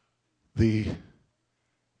the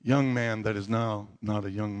young man that is now not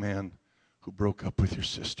a young man who broke up with your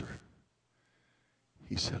sister.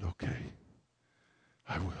 He said, "Okay,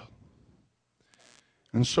 I will."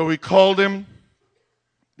 And so he called him.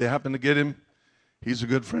 They happened to get him. He's a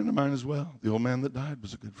good friend of mine as well. The old man that died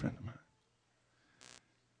was a good friend of mine.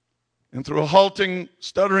 And through a halting,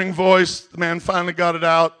 stuttering voice, the man finally got it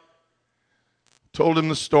out, told him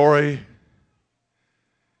the story,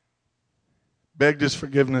 begged his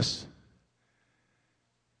forgiveness.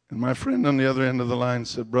 And my friend on the other end of the line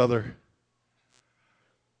said, "Brother,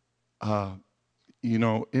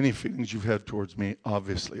 any feelings you've had towards me,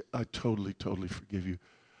 obviously, I totally forgive you.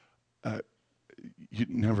 You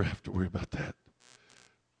never have to worry about that."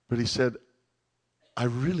 But he said, "I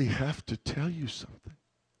really have to tell you something.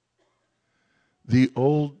 The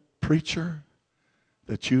old preacher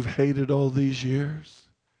that you've hated all these years,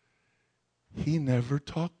 he never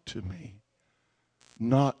talked to me,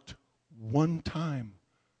 not one time,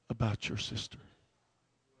 about your sister."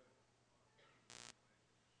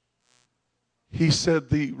 He said,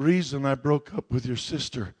 "The reason I broke up with your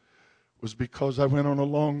sister was because I went on a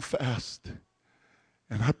long fast.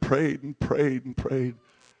 And I prayed and prayed and prayed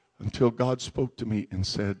until God spoke to me and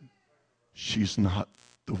said, 'She's not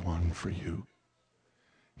the one for you.'"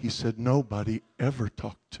 He said, "Nobody ever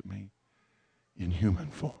talked to me in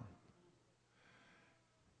human form."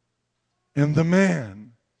 And the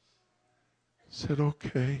man said,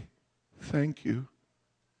 "Okay, thank you."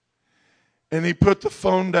 And he put the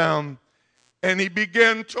phone down and he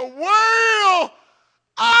began to wail,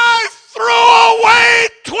 "I threw away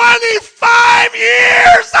 25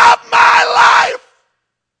 years of my life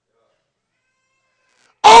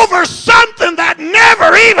over something that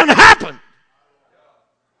never even happened."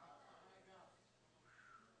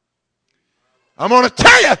 I'm going to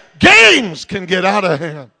tell you, games can get out of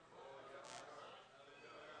hand.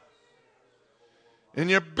 And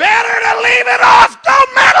you're better to leave it off.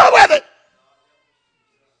 Don't meddle with it.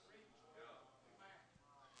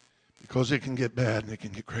 Because it can get bad and it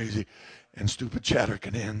can get crazy. And stupid chatter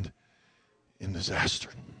can end in disaster.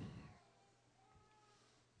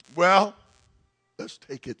 Well, let's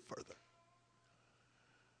take it further.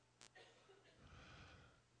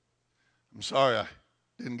 I'm sorry I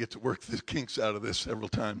didn't get to work the kinks out of this several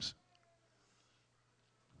times.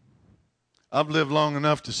 I've lived long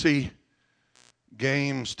enough to see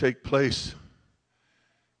games take place,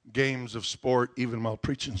 games of sport, even while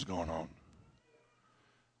preaching's going on.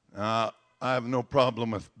 I have no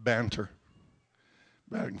problem with banter,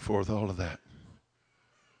 back and forth, all of that.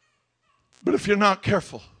 But if you're not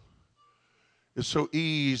careful, it's so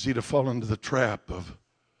easy to fall into the trap of,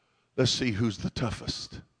 let's see who's the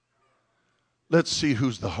toughest. Let's see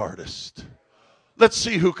who's the hardest. Let's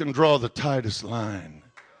see who can draw the tightest line.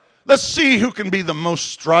 Let's see who can be the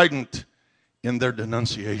most strident in their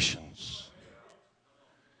denunciations.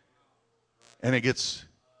 And it gets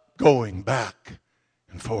going back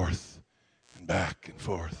and forth and back and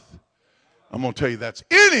forth. I'm going to tell you, that's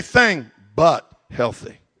anything but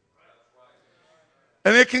healthy.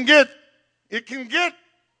 And it can get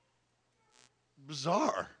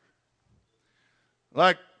bizarre.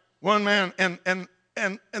 Like one man,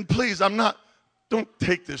 and please, don't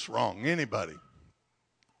take this wrong, anybody.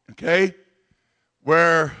 Okay?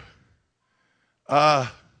 Where a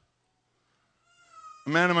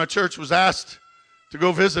man in my church was asked to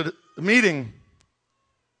go visit a meeting,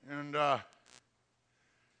 and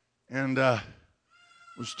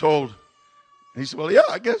was told, and he said, "Well, yeah,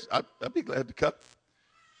 I guess I'd be glad to come."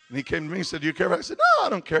 And he came to me and said, "Do you care?" I said, "No, I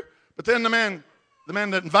don't care." But then the man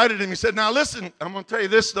that invited him, he said, "Now listen, I'm going to tell you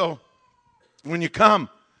this though. When you come,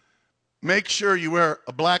 make sure you wear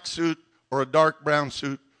a black suit or a dark brown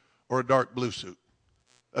suit or a dark blue suit.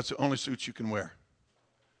 That's the only suits you can wear."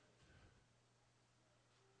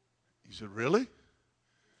 He said, "Really?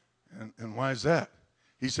 And why is that?"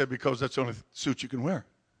 He said, "Because that's the only suit you can wear.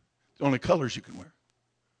 The only colors you can wear."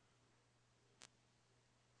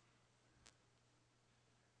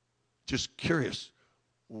 Just curious.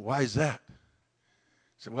 Why is that? I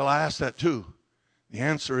said, well, I asked that too. The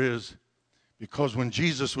answer is because when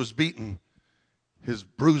Jesus was beaten, his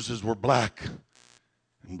bruises were black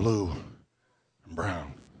and blue and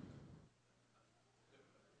brown.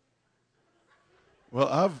 Well,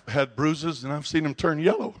 I've had bruises and I've seen them turn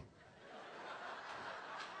yellow.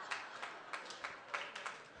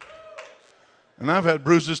 And I've had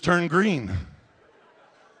bruises turn green.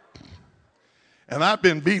 And I've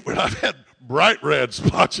been beat when I've had bright red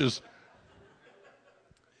splotches.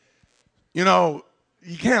 You know,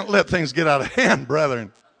 you can't let things get out of hand,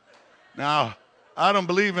 brethren. Now, I don't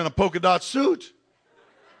believe in a polka dot suit.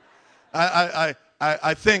 I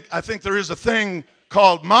think there is a thing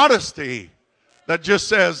called modesty that just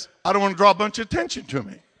says, I don't want to draw a bunch of attention to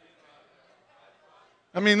me.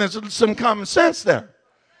 I mean, there's some common sense there.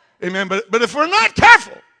 Amen. But if we're not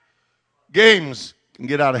careful, games can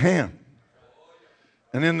get out of hand.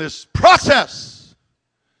 And in this process,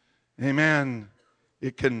 amen,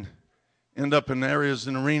 it can end up in areas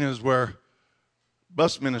and arenas where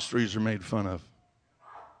bus ministries are made fun of.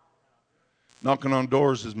 Knocking on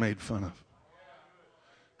doors is made fun of.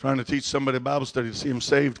 Trying to teach somebody a Bible study to see them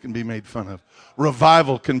saved can be made fun of.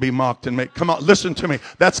 Revival can be mocked and made. Come on, listen to me.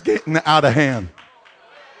 That's getting out of hand.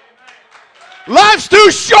 Life's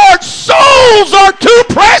too short. Souls are too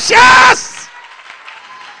precious.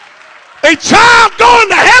 A child going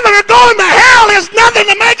to heaven or going to hell is nothing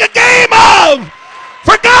to make a game of.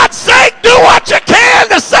 For God's sake, do what you can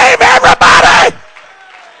to save everybody.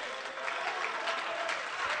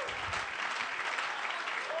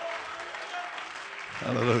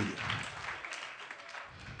 Hallelujah.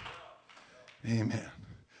 Amen.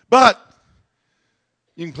 But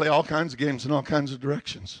you can play all kinds of games in all kinds of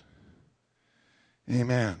directions.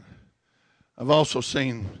 Amen. I've also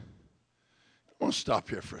seen, I want to stop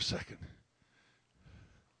here for a second.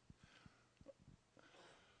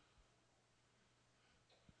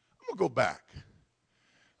 I'm going to go back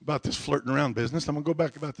about this flirting around business. I'm going to go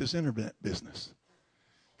back about this internet business.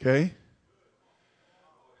 Okay?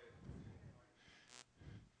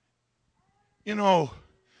 You know,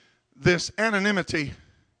 this anonymity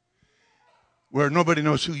where nobody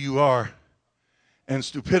knows who you are and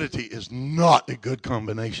stupidity is not a good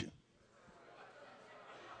combination.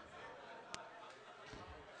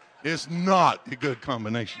 It's not a good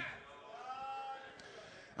combination.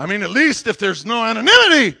 I mean, at least if there's no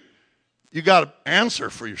anonymity, you got to answer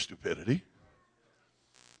for your stupidity.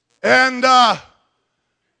 And I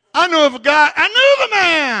knew of a guy, I knew of a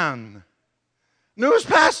man, knew his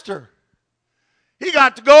pastor. He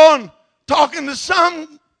got to go and talking to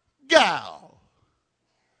some gal.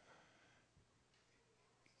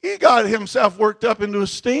 He got himself worked up into a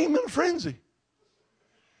steam and a frenzy.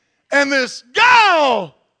 And this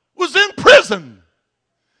gal was in prison.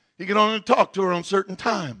 He could only talk to her on certain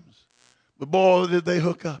times. But boy, did they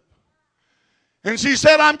hook up. And she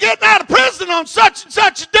said, I'm getting out of prison on such and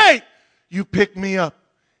such a date. You pick me up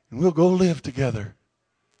and we'll go live together.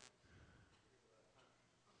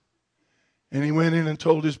 And he went in and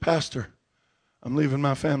told his pastor, I'm leaving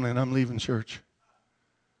my family and I'm leaving church.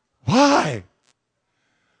 Why?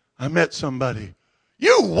 I met somebody.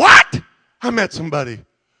 You what? I met somebody.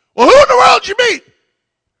 Well, who in the world did you meet?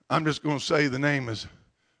 I'm just going to say the name is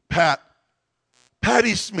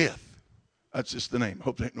Patty Smith. That's just the name.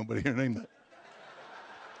 Hope there ain't nobody here named that.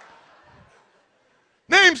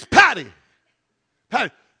 Name's Patty.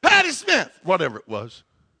 Patty Smith. Whatever it was.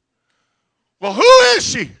 Well, who is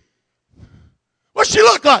she? What's she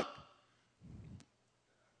look like?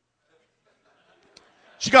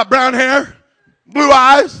 She got brown hair, blue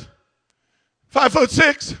eyes,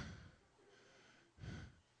 5'6".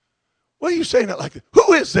 What are you saying that like that?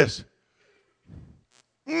 Who is this?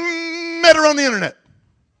 Met her on the internet.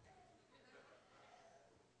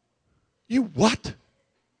 You what?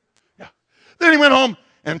 Yeah. Then he went home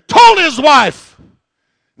and told his wife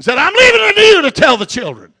and said, I'm leaving it to you to tell the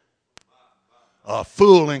children. A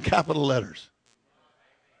fool in capital letters.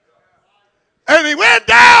 And he went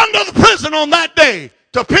down to the prison on that day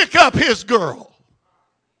to pick up his girl.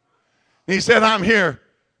 He said, I'm here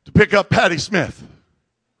to pick up Patty Smith.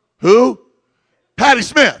 Who? Patty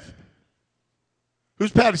Smith.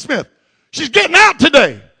 Who's Patty Smith? She's getting out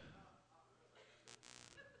today.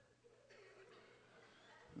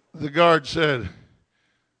 The guard said,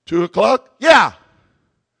 2 o'clock? Yeah.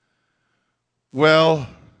 Well,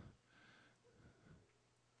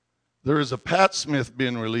 there is a Pat Smith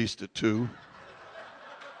being released at 2.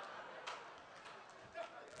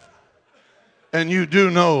 And you do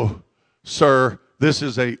know, sir, this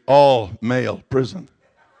is a all-male prison.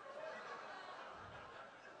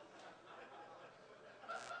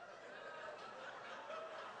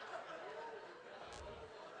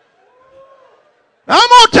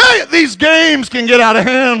 these games can get out of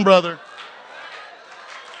hand, brother.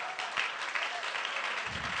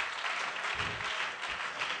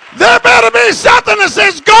 There better be something that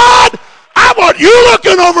says, God, I want you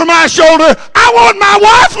looking over my shoulder. I want my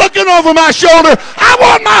wife looking over my shoulder. I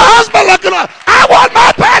want my husband looking over. I want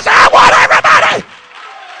my pastor. I want everybody.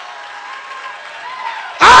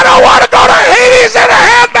 I don't want to go to Hades in a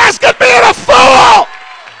handbasket being a fool.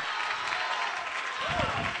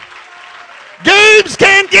 Games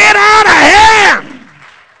can get out of hand.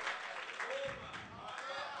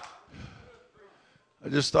 I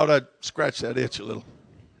just thought I'd scratch that itch a little.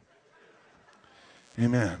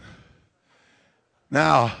 Amen.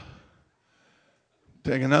 Now,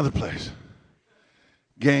 take another place.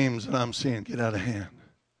 Games that I'm seeing get out of hand.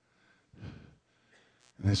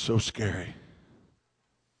 And it's so scary.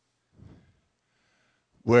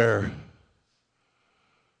 Where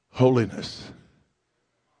holiness,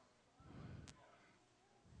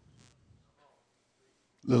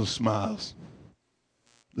 little smiles,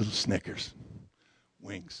 little snickers,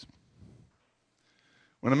 winks.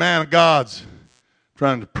 When a man of God's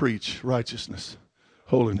trying to preach righteousness,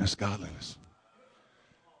 holiness, godliness,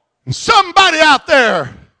 and somebody out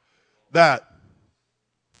there that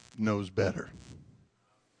knows better,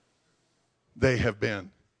 they have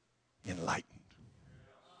been enlightened.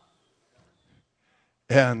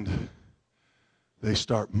 And they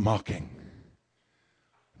start mocking,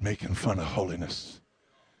 making fun of holiness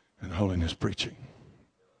and holiness preaching.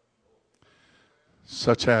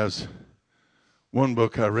 Such as one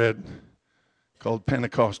book I read called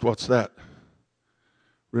Pentecost, What's That?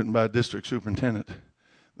 Written by a district superintendent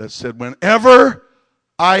that said, whenever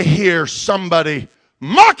I hear somebody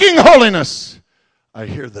mocking holiness, I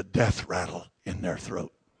hear the death rattle in their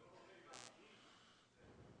throat.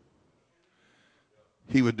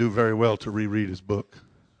 He would do very well to reread his book.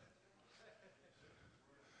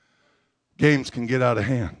 Games can get out of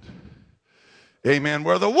hand. Amen.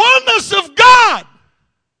 Where the oneness of God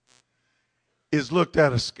is looked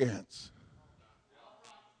at askance.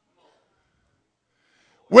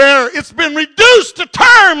 Where it's been reduced to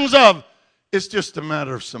terms of, it's just a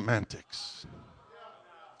matter of semantics.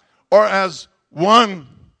 Or as one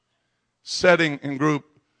setting and group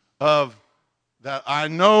of that I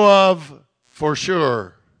know of for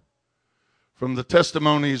sure from the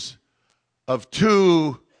testimonies of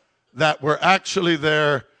two that were actually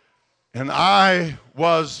there and I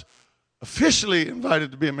was officially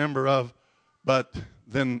invited to be a member of, but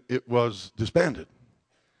then it was disbanded.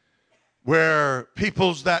 Where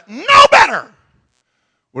peoples that know better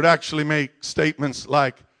would actually make statements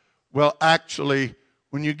like, well, actually,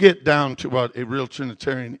 when you get down to what a real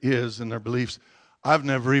Trinitarian is and their beliefs, I've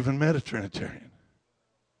never even met a Trinitarian.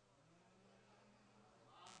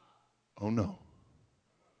 Oh, no.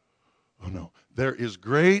 Oh, no. There is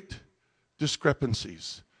great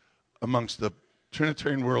discrepancies amongst the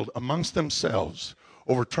Trinitarian world, amongst themselves,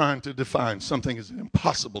 over trying to define something as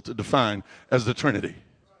impossible to define as the Trinity.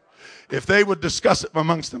 If they would discuss it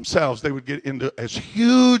amongst themselves, they would get into as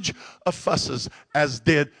huge a fusses as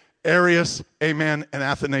did Arius, amen, and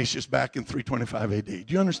Athanasius back in 325 AD. Do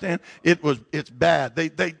you understand? It's bad. They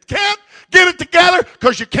can't get it together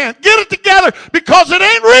because you can't get it together because it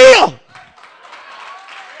ain't real.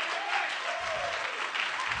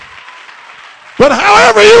 But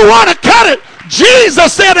however you want to cut it,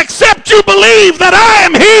 Jesus said, except you believe that I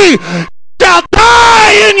am He, you shall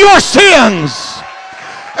die in your sins.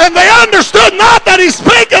 And they understood not that He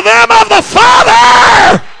spake of them of the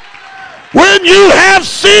Father. When you have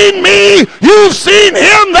seen me, you've seen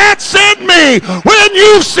Him that sent me. When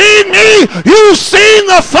you've seen me, you've seen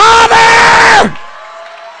the Father.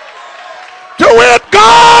 To wit,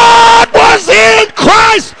 God was in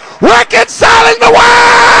Christ, reconciling the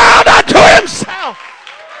world unto Himself.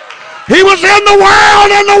 He was in the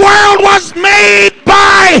world, and the world was made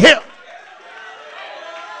by Him.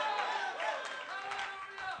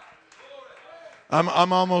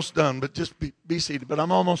 I'm almost done, but just be seated. But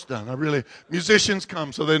I'm almost done. Musicians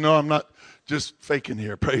come so they know I'm not just faking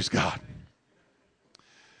here. Praise God.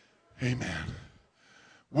 Amen.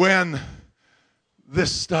 When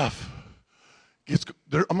this stuff gets,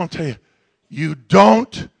 I'm going to tell you, you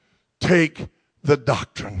don't take the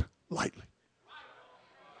doctrine lightly.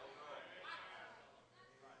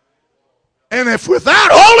 And if without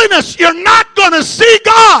holiness you're not going to see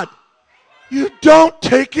God, you don't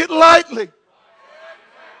take it lightly.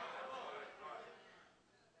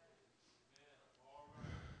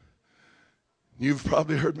 You've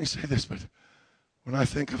probably heard me say this, but when I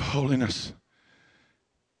think of holiness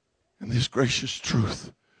and this gracious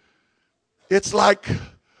truth, it's like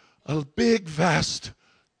a big, vast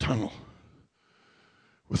tunnel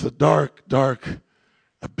with a dark, dark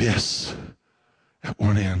abyss at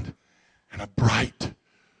one end and a bright,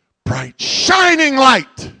 bright, shining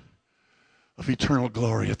light of eternal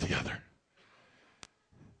glory at the other.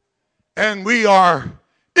 And we are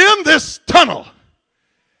in this tunnel,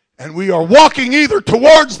 and we are walking either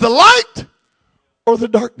towards the light or the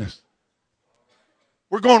darkness.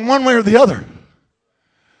 We're going one way or the other.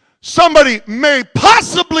 Somebody may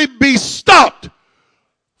possibly be stopped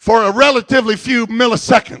for a relatively few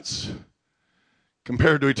milliseconds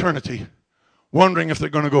compared to eternity, wondering if they're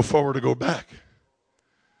going to go forward or go back.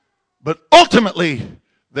 But ultimately,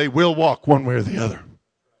 they will walk one way or the other.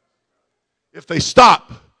 If they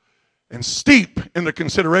stop and steep in their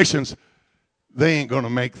considerations, they ain't going to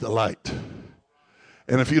make the light.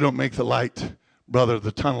 And if you don't make the light, brother,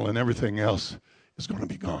 the tunnel and everything else is going to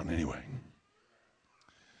be gone anyway.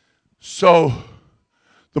 So,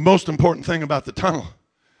 the most important thing about the tunnel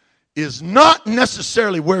is not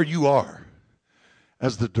necessarily where you are,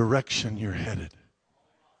 as the direction you're headed.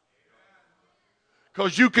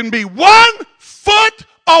 Because you can be 1 foot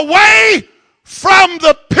away from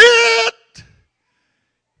the pit,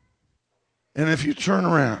 and if you turn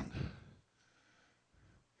around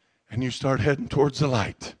and you start heading towards the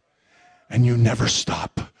light and you never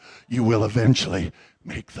stop, you will eventually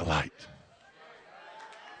make the light.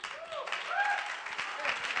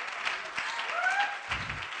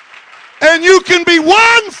 And you can be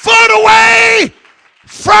 1 foot away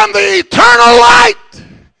from the eternal light.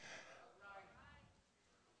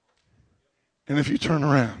 And if you turn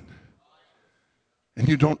around and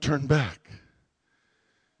you don't turn back,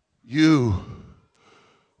 you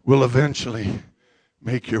will eventually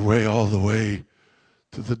make your way all the way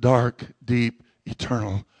to the dark, deep,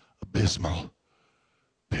 eternal, abysmal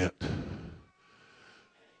pit.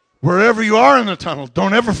 Wherever you are in the tunnel,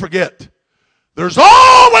 don't ever forget, there's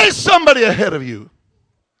always somebody ahead of you,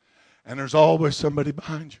 and there's always somebody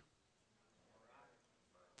behind you.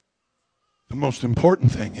 The most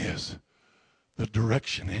important thing is the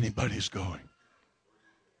direction anybody's going.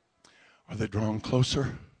 Are they drawing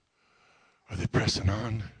closer? Are they pressing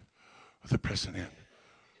on? Are they pressing in?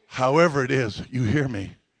 However it is, you hear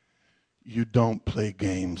me, you don't play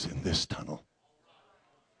games in this tunnel.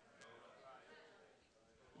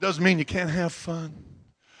 Doesn't mean you can't have fun.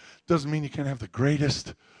 Doesn't mean you can't have the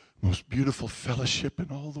greatest, most beautiful fellowship in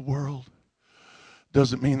all the world.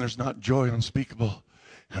 Doesn't mean there's not joy unspeakable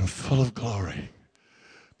and full of glory.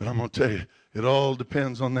 But I'm going to tell you, it all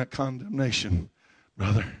depends on that condemnation,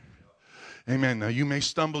 brother. Amen. Now, you may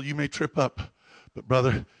stumble, you may trip up, but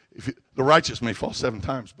brother, the righteous may fall 7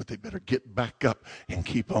 times, but they better get back up and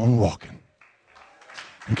keep on walking.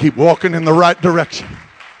 And keep walking in the right direction.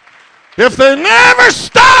 If they never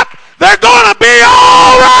stop, they're going to be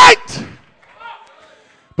all right.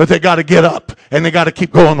 But they got to get up, and they got to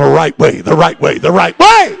keep going the right way, the right way, the right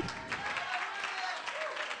way.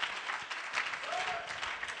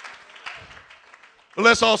 Well,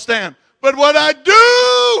 let's all stand. But what I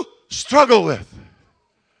do struggle with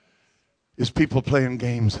is people playing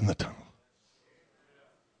games in the tunnel.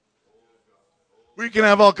 We can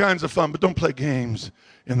have all kinds of fun, but don't play games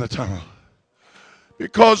in the tunnel.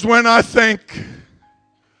 Because when I think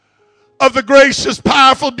of the gracious,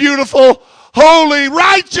 powerful, beautiful, holy,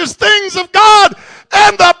 righteous things of God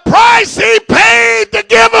and the price He paid to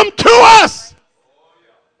give them to us,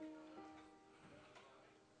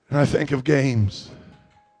 and I think of games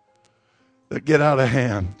that get out of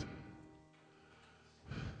hand.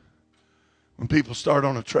 When people start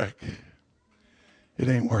on a trek, it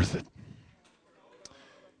ain't worth it.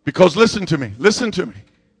 Because listen to me.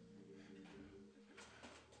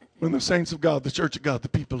 When the saints of God, the church of God, the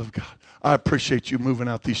people of God, I appreciate you moving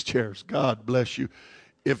out these chairs. God bless you.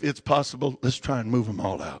 If it's possible, let's try and move them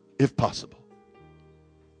all out, if possible.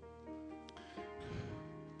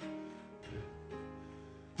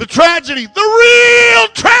 The tragedy, the real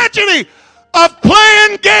tragedy of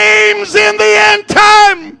playing games in the end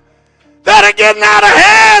time that are getting out of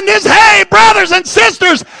hand is, hey, brothers and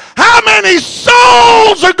sisters, how many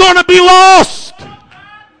souls are going to be lost?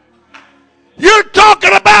 You're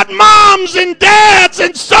talking about moms and dads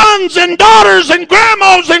and sons and daughters and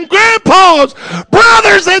grandmas and grandpas,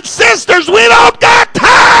 brothers and sisters. We don't got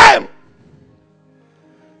time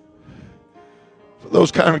for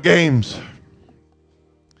those kind of games.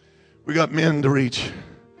 We got men to reach,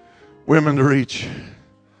 women to reach.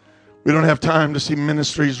 We don't have time to see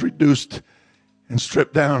ministries reduced and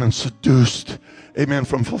stripped down and seduced, amen,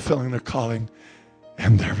 from fulfilling their calling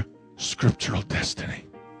and their scriptural destiny.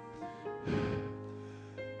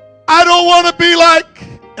 I don't want to be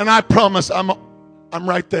like, and I promise I'm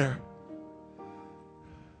right there.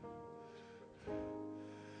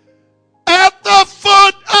 the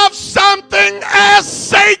foot of something as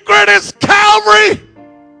sacred as Calvary.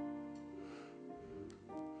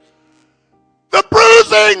 The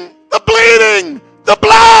bruising, the bleeding, the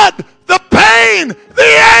blood, the pain,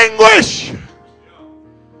 the anguish,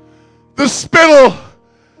 the spittle,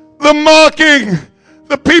 the mocking,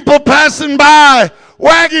 the people passing by,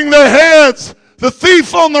 wagging their heads, the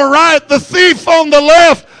thief on the right, the thief on the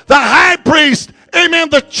left, the high priest, amen,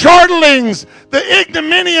 the chortlings, the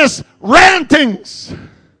ignominious rantings.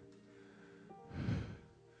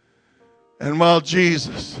 And while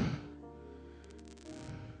Jesus,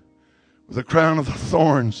 with a crown of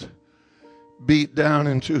thorns beat down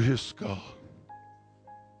into his skull,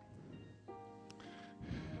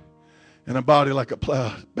 and a body like a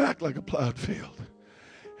plowed, back like a plowed field,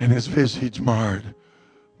 and his visage marred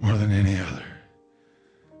more than any other,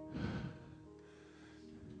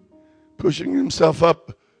 pushing himself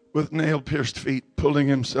up with nail-pierced feet, pulling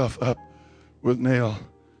himself up with nail-driven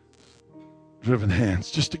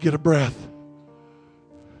hands just to get a breath.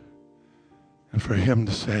 And for him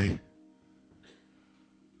to say,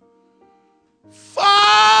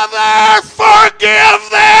 Father, forgive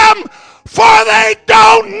them, for they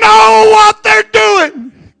don't know what they're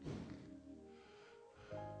doing.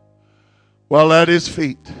 While at his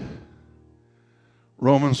feet,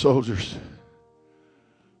 Roman soldiers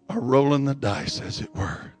are rolling the dice, as it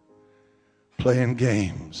were, playing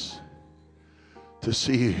games to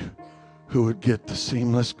see who would get the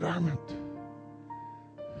seamless garment.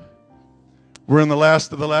 We're in the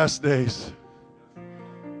last of the last days.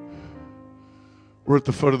 We're at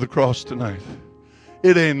the foot of the cross tonight.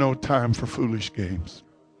 It ain't no time for foolish games.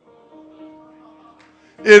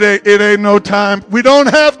 It ain't no time. We don't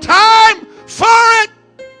have time for it.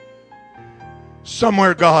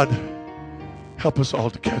 Somewhere, God, help us all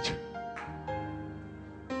to catch it.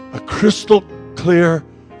 A crystal clear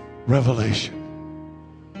revelation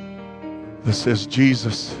that says,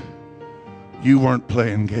 Jesus, you weren't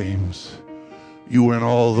playing games. You went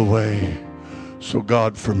all the way. So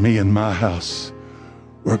God, for me and my house,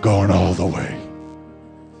 we're going all the way.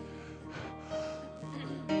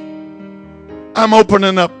 I'm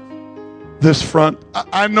opening up this front.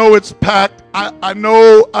 I know it's packed. I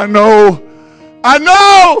know.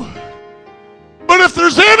 But if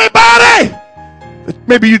there's anybody that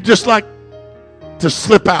maybe you'd just like to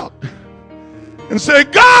slip out and say,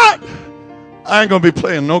 God, I ain't gonna be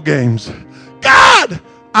playing no games. God,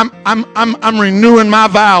 I'm renewing my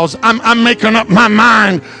vows. I'm making up my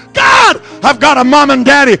mind. God, I've got a mom and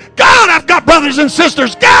daddy. God, I've got brothers and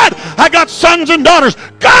sisters. God, I got sons and daughters.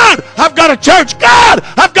 God, I've got a church. God,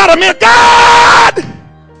 I've got a man. God!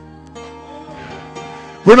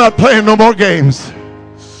 We're not playing no more games.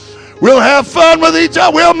 We'll have fun with each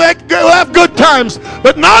other. We'll have good times.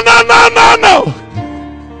 But no.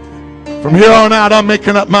 From here on out, I'm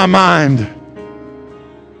making up my mind.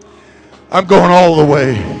 I'm going all the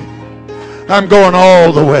way. I'm going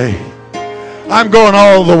all the way. I'm going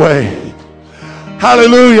all the way.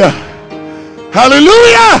 Hallelujah.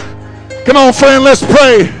 Hallelujah. Come on, friend, let's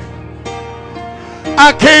pray.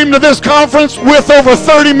 I came to this conference with over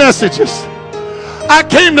 30 messages. I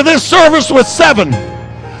came to this service with 7.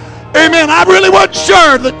 Amen. I really wasn't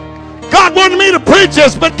sure that God wanted me to preach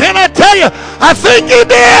this, but can I tell you, I think He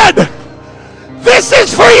did. This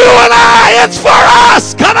is for you and I. It's for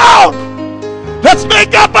us. Come on. Let's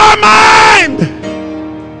make up our mind.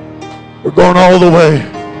 We're going all the way.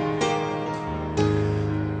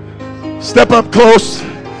 Step up close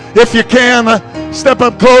if you can. Step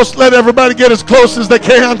up close. Let everybody get as close as they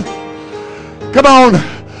can. Come on.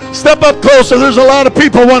 Step up closer. There's a lot of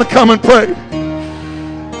people who want to come and pray.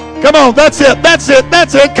 Come on. That's it. That's it.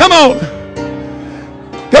 That's it. Come on.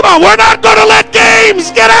 Come on. We're not going to let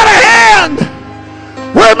games get out of hand.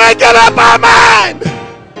 We're making up our mind.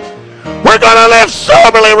 We're going to live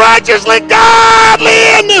soberly, righteously,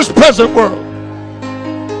 godly in this present world.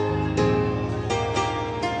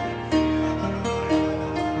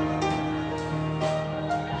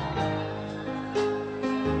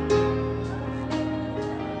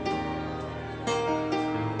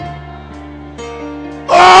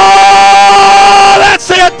 Oh,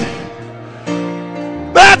 that's it.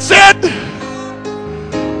 That's it.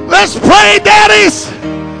 Let's pray, daddies.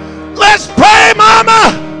 Let's pray,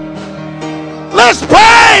 mama. Let's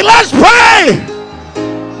pray. Let's pray.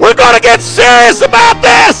 We're going to get serious about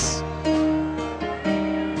this.